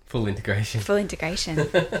 Full integration. Full integration.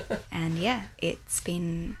 And yeah, it's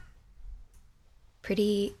been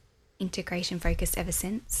pretty integration focused ever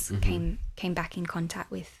since. Came back in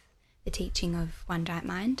contact with the teaching of One Giant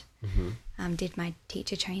Mind. Did my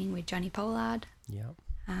teacher training with Johnny Pollard, Yeah.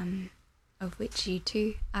 of which you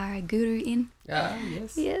two are a guru in. Ah,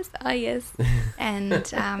 yes. Yes, yes.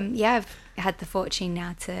 And yeah, I've had the fortune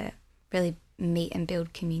now to really meet and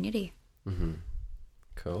build community. Mm-hmm.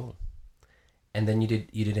 Cool. And then you did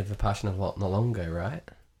Vipassana not long ago, right?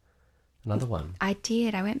 Another one. I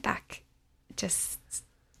did. I went back just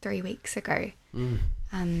 3 weeks ago.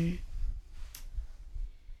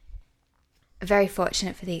 Very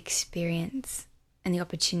fortunate for the experience and the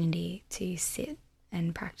opportunity to sit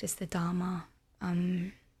and practice the Dharma.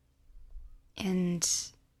 And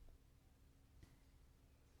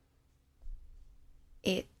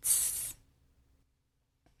it's,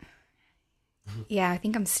 yeah, I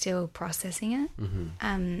think I'm still processing it.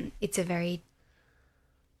 It's a very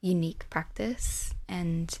unique practice,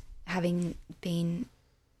 and having been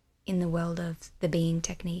in the world of the being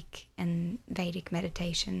technique and Vedic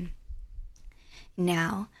meditation,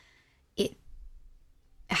 now it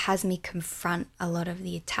has me confront a lot of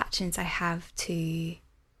the attachments I have to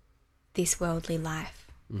this worldly life.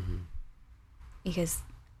 Because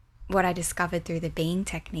what I discovered through the being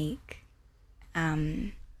technique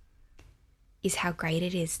is how great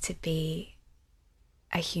it is to be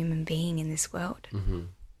a human being in this world,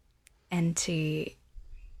 and to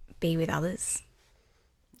be with others.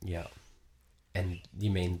 Yeah. And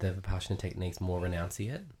you mean the Vipassana technique's more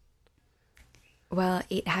renunciate? Well,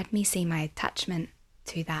 it had me see my attachment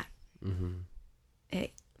to that.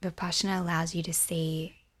 Vipassana allowed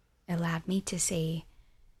me to see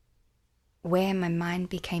where my mind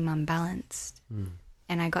became unbalanced.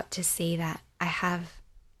 And I got to see that I have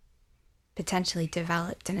potentially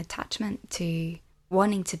developed an attachment to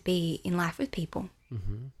wanting to be in life with people,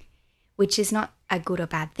 which is not a good or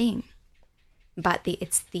bad thing, but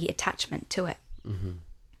it's the attachment to it.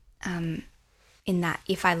 In that,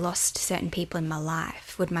 if I lost certain people in my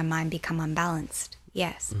life, would my mind become unbalanced?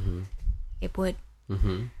 Yes, it would.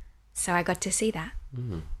 So I got to see that.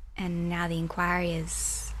 And now the inquiry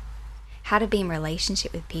is how to be in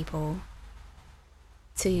relationship with people,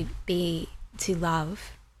 to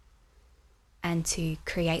love and to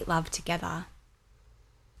create love together,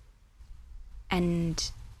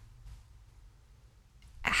 and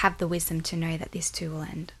have the wisdom to know that this too will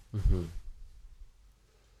end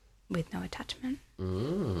with no attachment.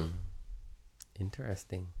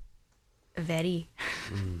 Interesting. Very.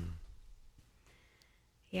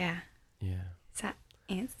 Yeah. Yeah. Does that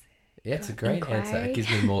answer? Yeah, it's a great answer. It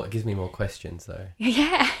gives me more questions though.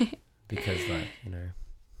 Yeah. Because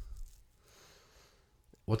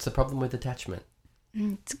what's the problem with attachment?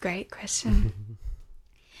 It's a great question.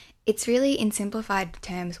 It's really, in simplified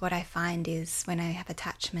terms, what I find is when I have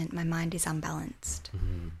attachment, my mind is unbalanced.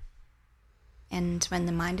 And when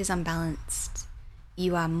the mind is unbalanced,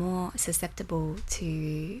 you are more susceptible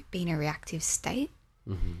to be in a reactive state,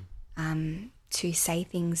 to say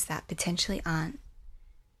things that potentially aren't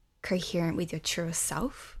coherent with your truest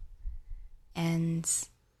self, and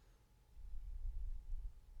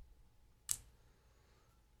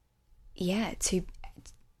to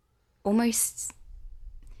almost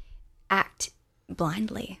act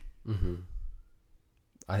blindly.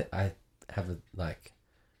 I have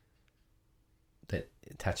that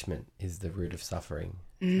attachment is the root of suffering.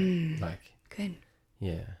 Good.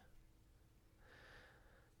 Yeah.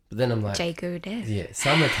 But then I'm like, Jay Goodess. yeah,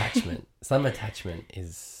 some attachment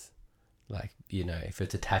is like, if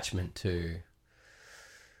it's attachment to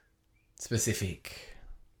specific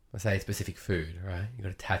food, right? You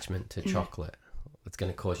got attachment to chocolate. It's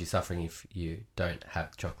going to cause you suffering if you don't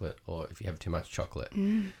have chocolate or if you have too much chocolate.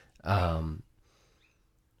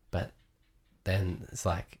 But then it's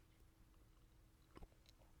like,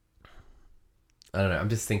 I don't know. I'm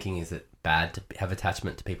just thinking, is it bad to have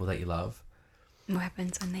attachment to people that you love? What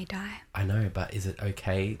happens when they die? I know, but is it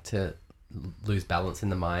okay to lose balance in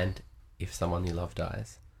the mind if someone you love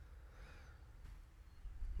dies?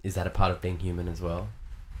 Is that a part of being human as well?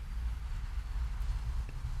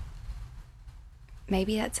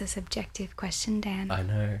 Maybe that's a subjective question, Dan. I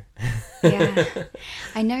know. Yeah.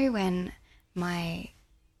 I know when my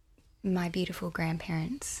beautiful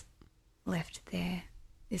grandparents left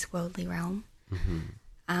this worldly realm,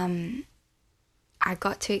 I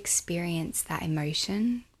got to experience that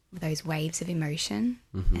emotion, those waves of emotion,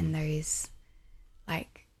 and those,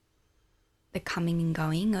 like, the coming and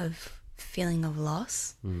going of feeling of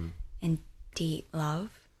loss and deep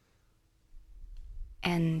love.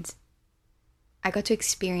 And I got to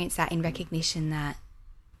experience that in recognition that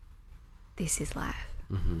this is life.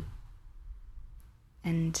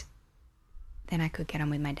 And then I could get on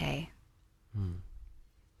with my day.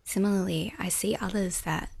 Similarly, I see others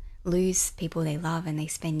that lose people they love and they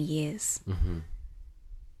spend years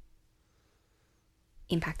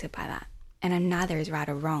impacted by that. And neither is right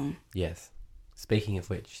or wrong. Yes. Speaking of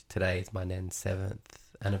which, today is my nan's 7th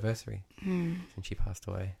anniversary since she passed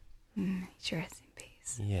away. She rests in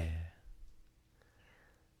peace. Yeah.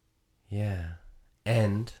 Yeah.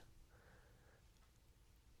 And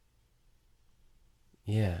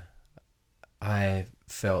yeah, I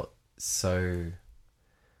felt so,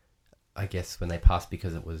 I guess when they passed,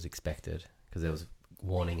 because it was expected, because there was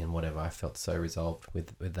warning and whatever, I felt so resolved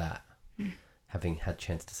with that, having had a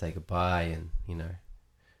chance to say goodbye and,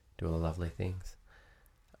 do all the lovely things.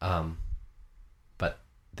 But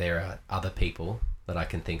there are other people that I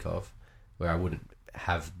can think of where I wouldn't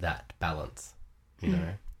have that balance,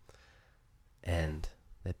 and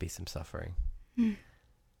there'd be some suffering.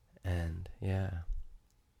 And yeah,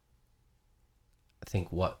 I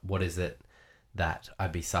think what is it that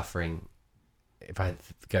I'd be suffering if I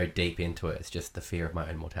go deep into it? It's just the fear of my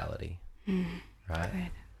own mortality,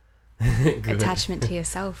 right? Good. Attachment to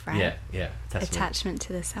yourself, right? Yeah. Attachment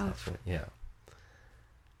to the self. Yeah.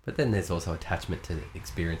 But then there's also attachment to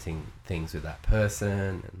experiencing things with that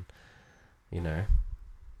person, and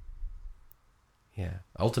yeah.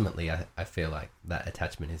 Ultimately, I feel like that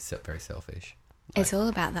attachment is very selfish. It's all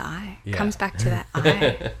about the I. Yeah. Comes back to that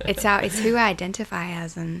I. It's who we identify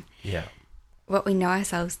as and what we know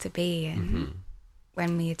ourselves to be, and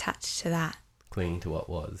when we attach to that, clinging to what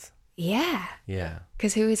was. Yeah.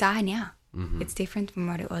 Because who is I now? It's different from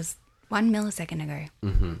what it was 1 millisecond ago.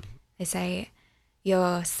 They say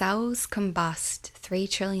your cells combust 3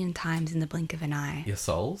 trillion times in the blink of an eye. Your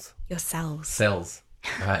souls? Your cells. Cells.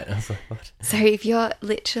 Right. I was like, what? So if you're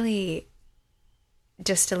literally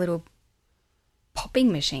just a little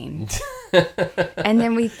popping machine, and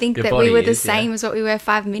then we think that we were the same as what we were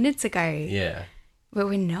 5 minutes ago. Yeah. But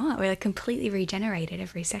we're not. We're completely regenerated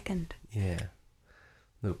every second. Yeah.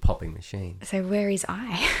 Little popping machine. So where is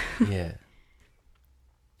I? Yeah.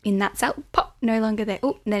 In that cell, pop, no longer there.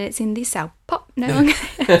 Oh, then it's in this cell, pop, no longer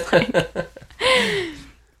there.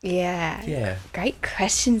 Yeah. Yeah. Great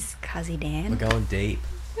questions, Cuzzy Dan. We're going deep.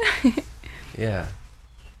 Yeah.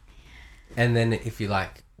 And then if you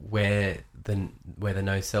like, where the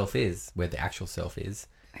no self is, where the actual self is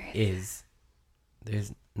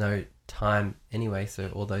there's no time anyway,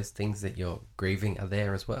 so all those things that you're grieving are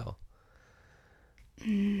there as well.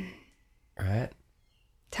 Right?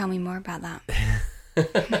 Tell me more about that.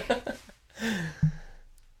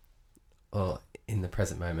 Well, in the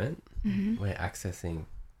present moment, we're accessing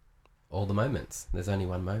all the moments. There's only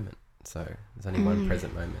one moment, so there's only one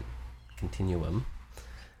present moment continuum.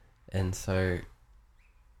 And so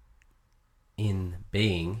in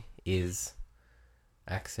being is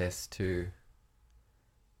access to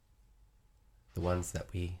the ones that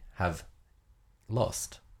we have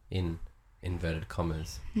lost in inverted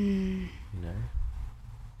commas, you know?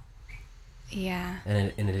 Yeah.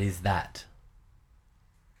 And it is that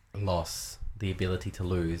loss, the ability to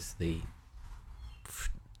lose,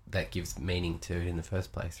 that gives meaning to it in the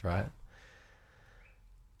first place, right?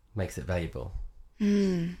 Makes it valuable.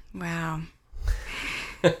 Wow.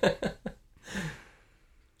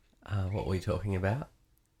 What were we talking about?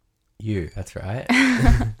 You, that's right.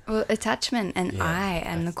 Well, attachment and Yeah,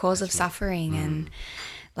 and the that's cause of attachment. suffering and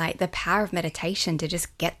like the power of meditation to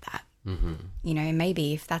just get that. Mm-hmm. You know,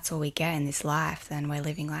 maybe if that's all we get in this life, then we're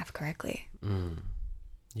living life correctly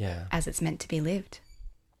Yeah. as it's meant to be lived.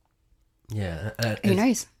 Yeah. Who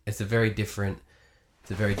knows? It's a very different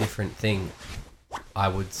thing. I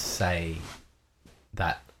would say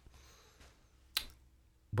that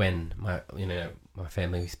when my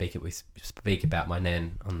family, we speak about my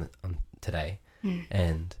nan on today,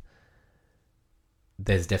 and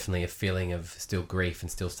there's definitely a feeling of still grief and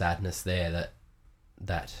still sadness there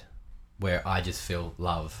that where I just feel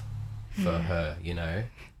love for her, you know,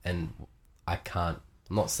 and I'm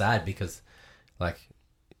not sad because like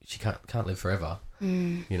she can't live forever,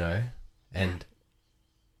 you know, and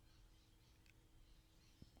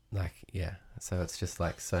like, yeah, so it's just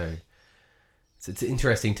like, so it's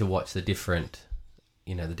interesting to watch the different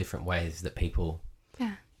ways that people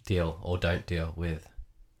deal or don't deal with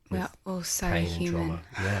We're all so pain human. and trauma.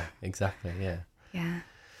 Yeah, exactly. Yeah. Yeah.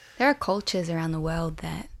 There are cultures around the world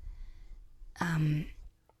that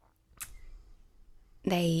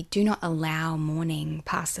they do not allow mourning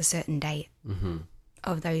past a certain date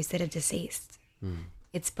of those that are deceased.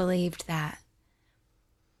 It's believed that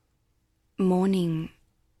mourning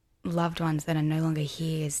loved ones that are no longer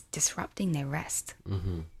here is disrupting their rest.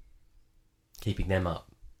 Keeping them up.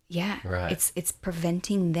 Yeah. Right. It's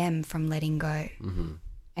preventing them from letting go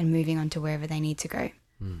and moving on to wherever they need to go.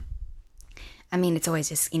 I mean, it's always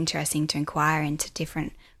just interesting to inquire into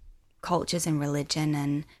different cultures and religion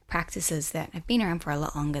and practices that have been around for a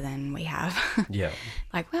lot longer than we have. Yeah.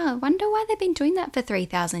 Like, well, I wonder why they've been doing that for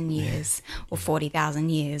 3,000 years or 40,000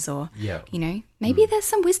 years or, Yeah. you know, maybe there's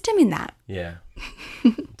some wisdom in that. Yeah.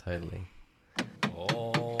 Totally.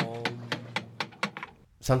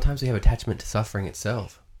 Sometimes we have attachment to suffering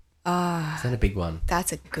itself. Ah, Is that a big one?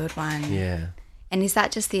 that's a good one. Yeah. And is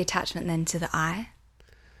that just the attachment then to the I?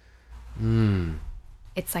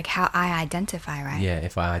 It's like how I identify, right? Yeah,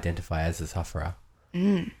 if I identify as a sufferer.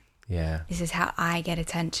 Yeah. This is how I get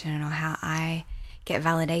attention or how I get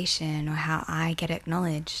validation or how I get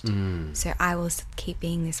acknowledged. So I will keep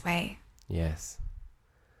being this way. Yes.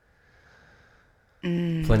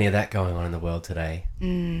 Plenty of that going on in the world today.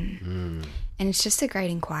 And it's just a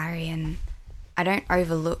great inquiry, and I don't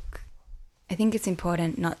overlook. I think it's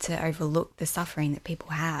important not to overlook the suffering that people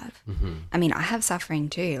have. I mean, I have suffering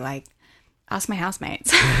too. Like, ask my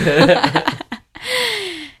housemates.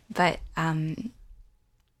 But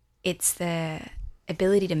it's the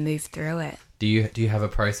ability to move through it. Do you have a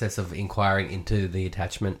process of inquiring into the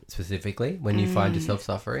attachment specifically when you find yourself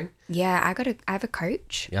suffering? Yeah, I have a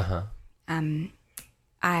coach. Uh-huh.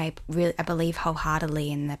 I believe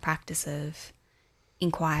wholeheartedly in the practice of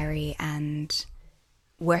inquiry and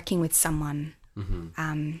working with someone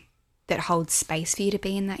that holds space for you to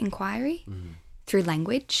be in that inquiry through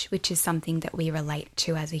language, which is something that we relate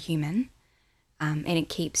to as a human, and it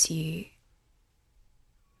keeps the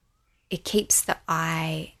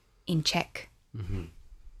I in check.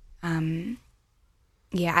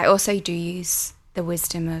 Yeah, I also do use the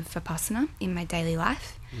wisdom of Vipassana in my daily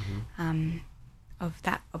life. Of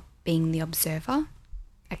being the observer,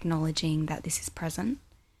 acknowledging that this is present,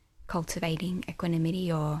 cultivating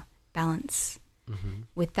equanimity or balance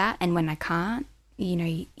with that. And when I can't, you know,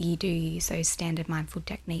 you do use those standard mindful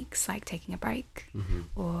techniques like taking a break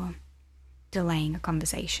or delaying a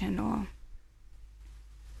conversation or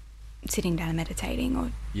sitting down and meditating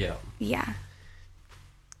or, Yeah.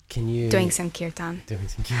 doing some kirtan. Doing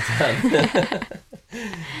some kirtan.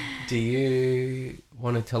 Do you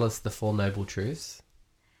want to tell us the Four Noble Truths?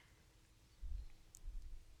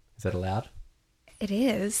 Is that allowed? It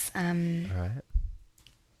is. All right.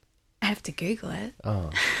 I have to Google it. Oh.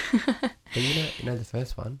 But you know the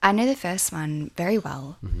first one. I know the first one very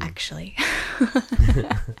well, actually.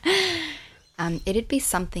 It'd be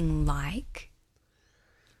something like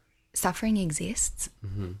suffering exists.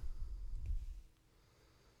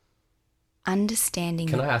 Understanding.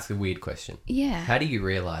 Can I ask a weird question? Yeah. How do you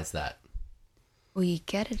realize that? Well, you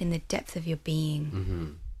get it in the depth of your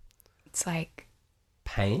being. It's like,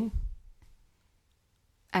 Pain?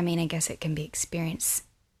 I mean, I guess it can be experienced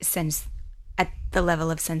at the level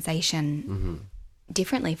of sensation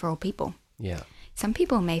differently for all people. Yeah. Some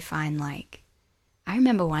people may find like I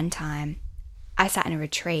remember one time I sat in a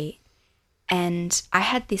retreat and I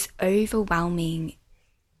had this overwhelming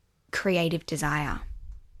creative desire.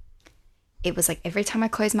 It was like every time I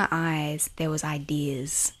closed my eyes, there was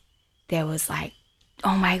ideas. There was like,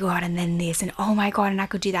 oh my God, and then this, and oh my God, and I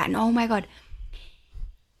could do that, and oh my God.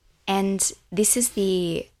 And this is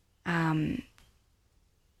the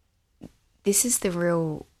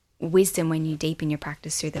real wisdom when you deepen your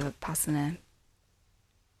practice through the Vipassana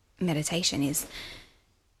meditation, is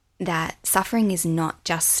that suffering is not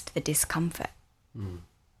just the discomfort.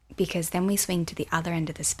 Because then we swing to the other end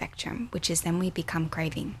of the spectrum, which is then we become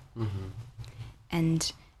craving.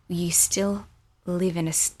 And you still live in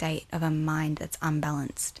a state of a mind that's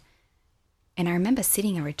unbalanced. And I remember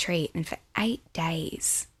sitting a retreat, and for 8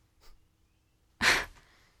 days,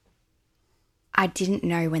 I didn't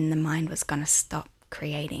know when the mind was going to stop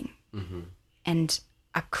creating. And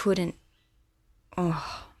I couldn't,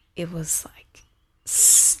 it was like,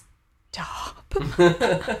 stop.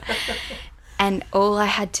 And all I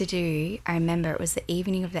had to do, I remember it was the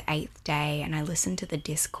evening of the 8th day, and I listened to the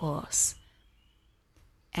discourse.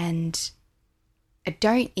 And I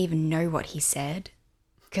don't even know what he said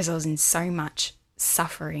because I was in so much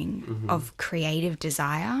suffering of creative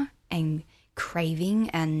desire and craving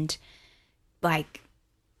and like,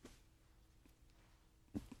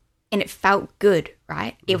 and it felt good,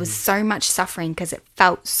 right? It was so much suffering because it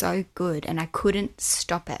felt so good and I couldn't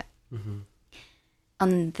stop it.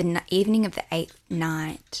 On the evening of the 8th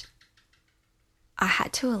night, I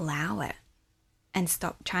had to allow it and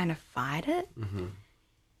stop trying to fight it.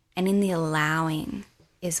 And in the allowing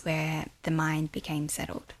is where the mind became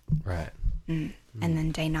settled. Right. And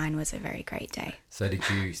then day 9 was a very great day. So did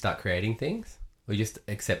you start creating things? Or you just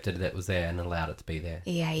accepted that it was there and allowed it to be there?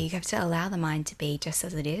 Yeah, you have to allow the mind to be just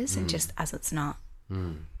as it is and just as it's not.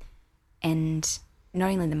 And not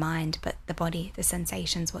only the mind, but the body, the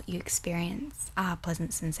sensations, what you experience are a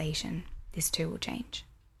pleasant sensation. This too will change.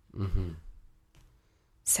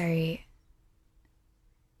 So,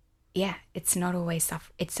 yeah, it's not always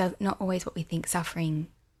it's not always what we think suffering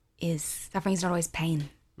is. Suffering is not always pain.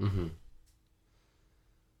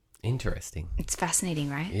 Interesting. It's fascinating,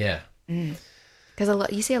 right? Yeah.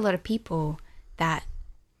 Because you see a lot of people that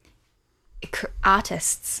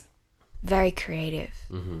artists, very creative,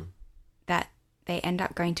 that they end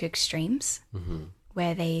up going to extremes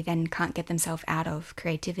where they then can't get themselves out of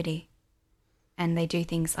creativity, and they do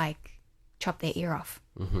things like chop their ear off.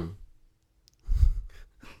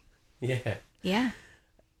 Yeah.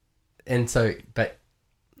 And so, but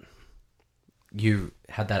you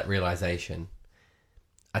had that realization.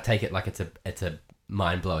 I take it like it's a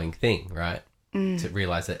mind-blowing thing, right? To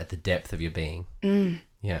realize it at the depth of your being.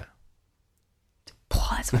 Yeah.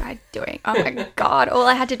 Oh, that's what I'm doing. Oh my God. All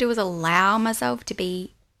I had to do was allow myself to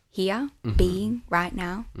be here, being right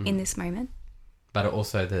now in this moment. But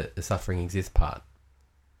also the suffering exists part.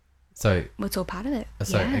 So It's all part of it.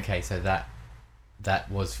 So yeah. okay, so that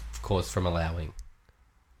was caused from allowing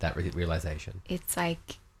that realization. It's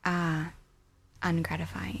like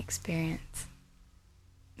ungratifying experience.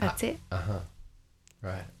 That's it.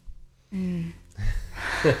 Right.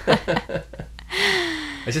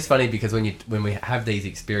 It's just funny because when we have these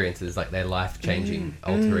experiences, like they're life-changing,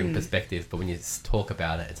 altering perspective, but when you talk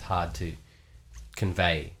about it, it's hard to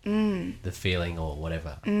convey the feeling or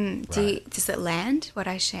whatever. Right. Does it land what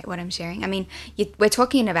I'm sharing? I mean, we're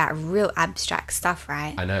talking about real abstract stuff,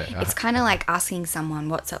 right? I know. It's kind of like asking someone,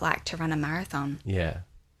 what's it like to run a marathon? Yeah,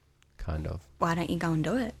 kind of. Why don't you go and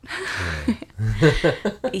do it?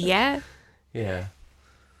 Yeah. Yeah.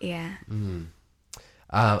 Yeah.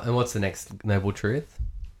 And what's the next noble truth?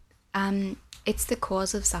 It's the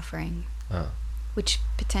cause of suffering, which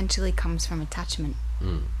potentially comes from attachment.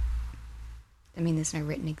 I mean, there's no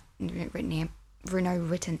written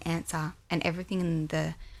answer, and everything in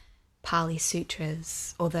the Pali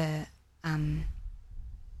Sutras or the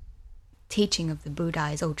teaching of the Buddha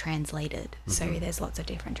is all translated. So there's lots of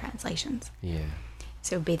different translations. Yeah.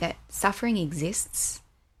 So it would be that suffering exists,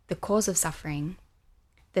 the cause of suffering,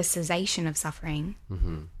 the cessation of suffering,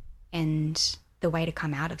 and the way to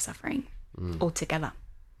come out of suffering all together.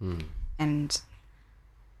 And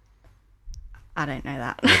I don't know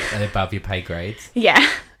that. Are they above your pay grades? Yeah.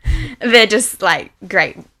 They're just like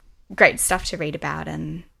great stuff to read about,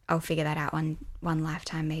 and I'll figure that out one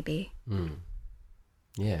lifetime maybe.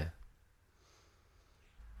 Yeah.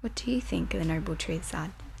 What do you think the noble truths are,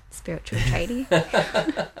 spiritual tradie?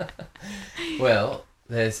 Well,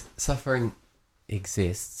 there's suffering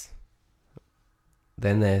exists.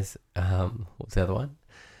 Then there's what's the other one?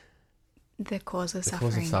 The cause of the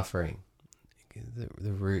suffering. Cause of suffering.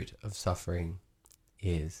 The root of suffering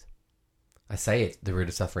is. I say the root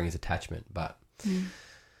of suffering is attachment, but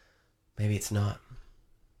maybe it's not.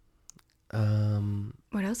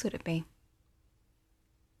 What else would it be?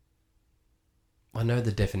 I know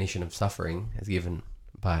the definition of suffering, as given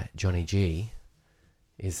by Johnny G,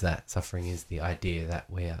 is that suffering is the idea that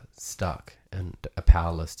we're stuck and are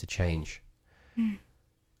powerless to change.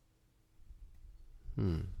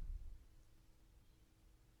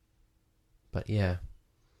 But yeah,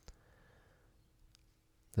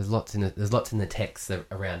 there's lots in the text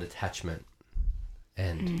around attachment,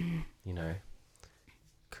 and you know,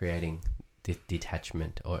 creating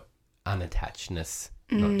detachment or unattachedness,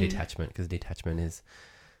 not detachment, because detachment is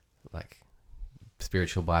like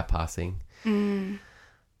spiritual bypassing. And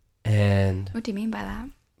What do you mean by that?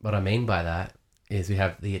 what I mean by that is we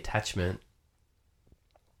have the attachment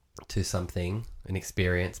to something, an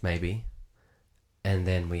experience maybe, and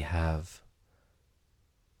then we have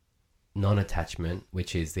non-attachment,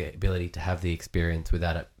 which is the ability to have the experience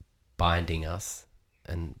without it binding us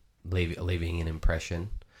and leaving an impression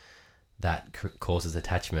that causes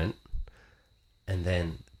attachment, and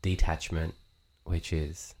then detachment, which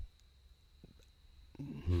is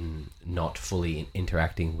not fully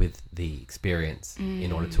interacting with the experience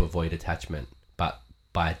in order to avoid attachment. But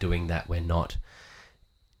by doing that, we're not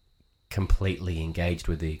completely engaged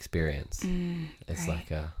with the experience. It's right.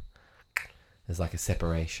 there's like a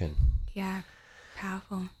separation. Yeah,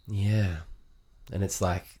 powerful. Yeah. And it's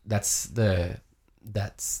like that's the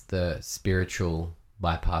spiritual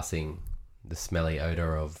bypassing the smelly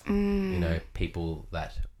odor of you know, people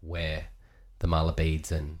that wear the mala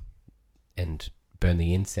beads and burn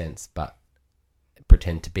the incense but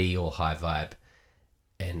pretend to be all high vibe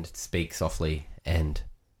and speak softly and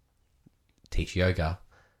teach yoga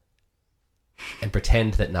and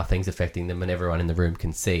pretend that nothing's affecting them, and everyone in the room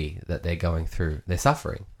can see that they're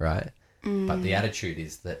suffering, right? But the attitude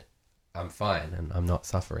is that I'm fine and I'm not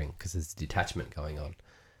suffering because there's detachment going on.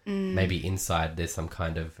 Maybe inside there's some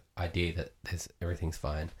kind of idea that everything's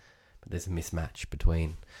fine, but there's a mismatch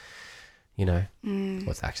between, you know,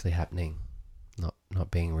 what's actually happening,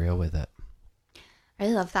 not being real with it. I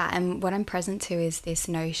really love that. And what I'm present to is this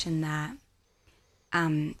notion that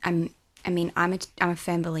I'm a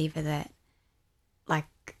firm believer that,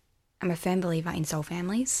 like, I'm a firm believer in soul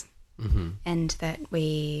families. And that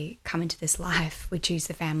we come into this life, we choose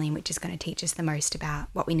the family in which is going to teach us the most about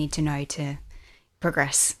what we need to know to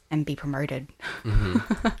progress and be promoted.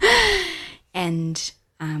 And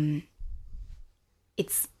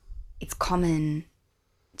it's common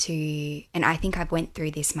to, and I think I've went through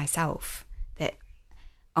this myself, that,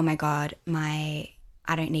 oh my God, I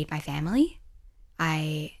don't need my family.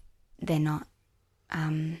 They're not,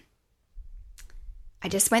 I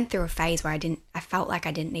just went through a phase where I felt like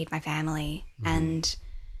I didn't need my family. And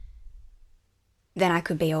then I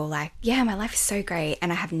could be all like, yeah, my life is so great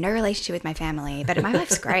and I have no relationship with my family, but my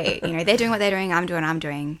life's great. You know, they're doing what they're doing, I'm doing what I'm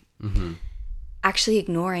doing. Actually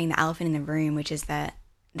ignoring the elephant in the room, which is that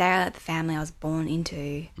they're the family I was born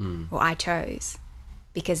into, or I chose,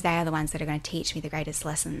 because they are the ones that are going to teach me the greatest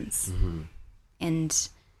lessons. And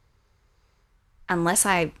unless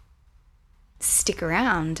I stick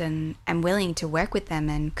around and am willing to work with them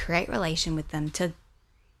and create relation with them to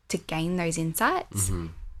gain those insights,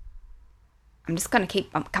 I'm just going to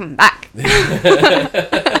keep coming back.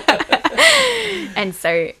 And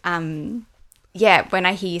so, yeah, when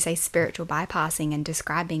I hear you say spiritual bypassing and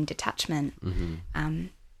describing detachment,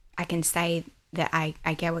 I can say that I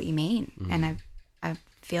get what you mean, and I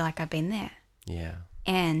feel like I've been there. Yeah.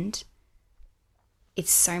 And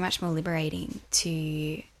it's so much more liberating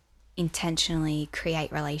to intentionally create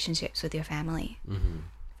relationships with your family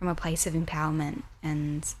from a place of empowerment.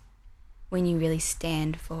 And when you really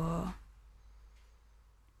stand for,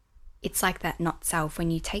 it's like that not self, when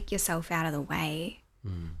you take yourself out of the way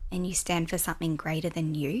and you stand for something greater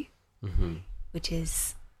than you, which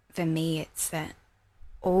is, for me, it's that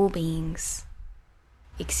all beings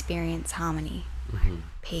experience harmony,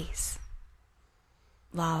 peace,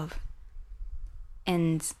 love.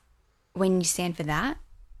 And when you stand for that,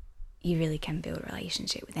 you really can build a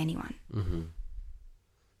relationship with anyone.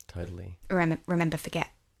 Totally. Remember, forget.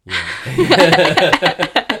 Yeah.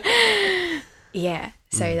 Yeah.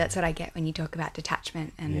 So that's what I get when you talk about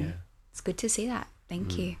detachment, and Yeah. it's good to see that.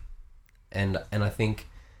 Thank you. And I think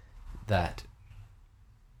that,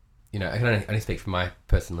 you know, I can only speak from my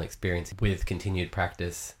personal experience. With continued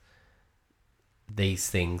practice, these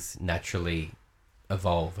things naturally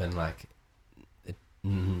evolve, and like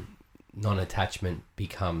non-attachment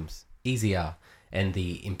becomes easier, and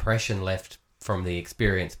the impression left from the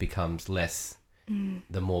experience becomes less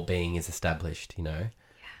the more being is established, you know?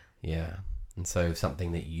 Yeah. And so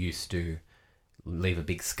something that used to leave a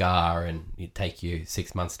big scar and it take you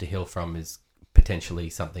 6 months to heal from is potentially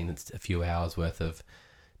something that's a few hours worth of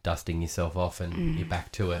dusting yourself off and you're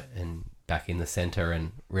back to it and back in the center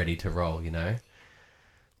and ready to roll, you know?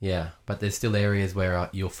 Yeah, but there's still areas where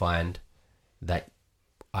you'll find that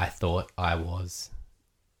I thought I was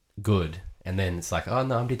good, and then it's like, oh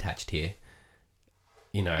no, I'm detached here.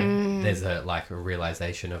 You know, there's a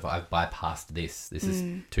realization of I've bypassed this. This is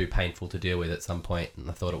too painful to deal with at some point, and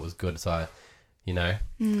I thought it was good, so I, you know,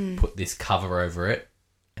 put this cover over it,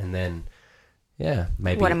 and then, yeah,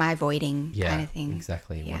 maybe What am I avoiding? yeah, Kind of thing.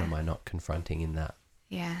 exactly. Yeah. What am I not confronting in that?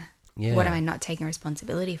 Yeah. Yeah, What am I not taking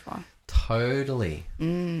responsibility for? totally.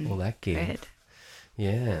 All that gig. Good.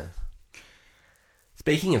 Yeah.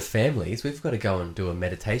 Speaking of families, we've got to go and do a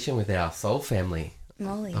meditation with our soul family.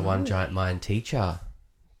 Molly. The One Giant Mind teacher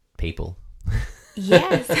people.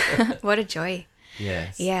 Yes. What a joy.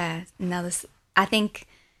 Yes. Yeah. I think,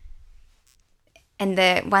 and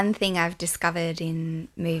the one thing I've discovered in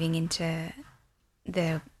moving into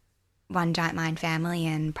the One Giant Mind family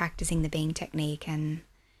and practicing the being technique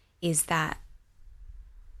is that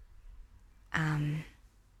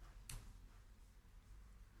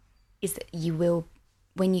you will,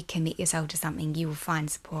 when you commit yourself to something, you will find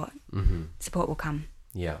support. Mm-hmm. Support will come.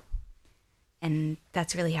 Yeah. And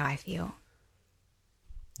that's really how I feel.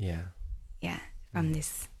 Yeah. Yeah. From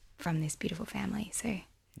this beautiful family. So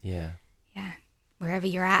Yeah. yeah, wherever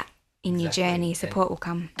you're at in your Exactly. journey, support will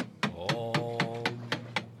come.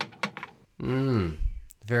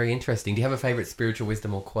 Very interesting. Do you have a favorite spiritual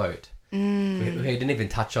wisdom or quote? We didn't even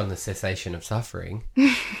touch on the cessation of suffering.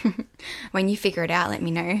 When you figure it out, let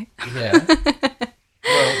me know. Yeah. Well,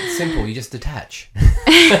 it's simple. You just detach.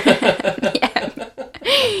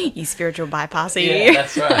 You spiritual bypasser, Yeah, you.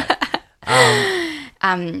 that's right.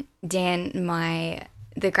 Dan,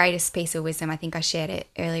 the greatest piece of wisdom, I think I shared it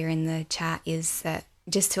earlier in the chat, is that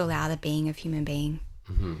just to allow the being of human being.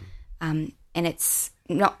 Mm-hmm. And it's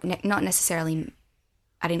not necessarily,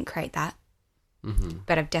 I didn't create that,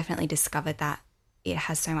 but I've definitely discovered that it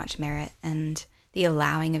has so much merit, and the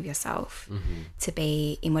allowing of yourself to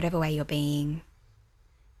be in whatever way you're being,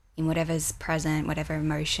 in whatever's present, whatever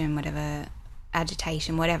emotion, whatever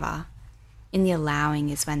agitation, whatever, in the allowing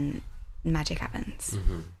is when magic happens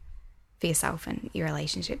for yourself and your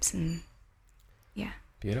relationships. And yeah.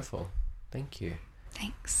 Beautiful. Thank you.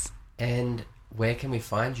 Thanks. And where can we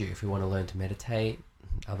find you if we want to learn to meditate,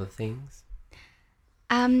 other things?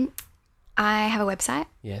 I have a website.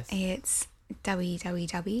 Yes. It's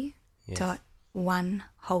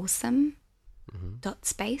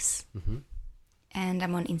www.onewholesome.space. And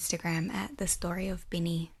I'm on Instagram at the story of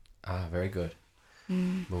Binny. Ah, very good.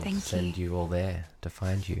 We'll Thank send you all there to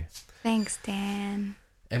find you. Thanks, Dan.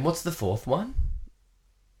 And what's the fourth one?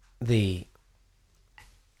 The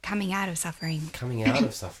Coming out of suffering. coming out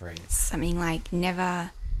of suffering. Something like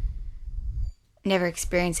never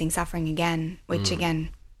experiencing suffering again, which again,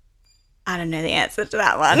 I don't know the answer to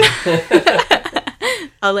that one.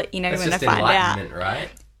 I'll let you know That's when I just find out. enlightenment, right?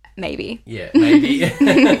 Maybe. Yeah, maybe.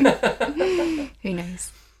 Who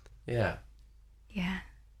knows? Yeah. Yeah.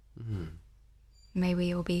 May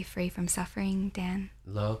we all be free from suffering, Dan.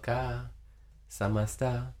 Loka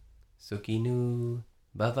samasta sukinu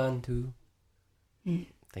bhavantu.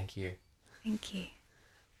 Thank you. Thank you.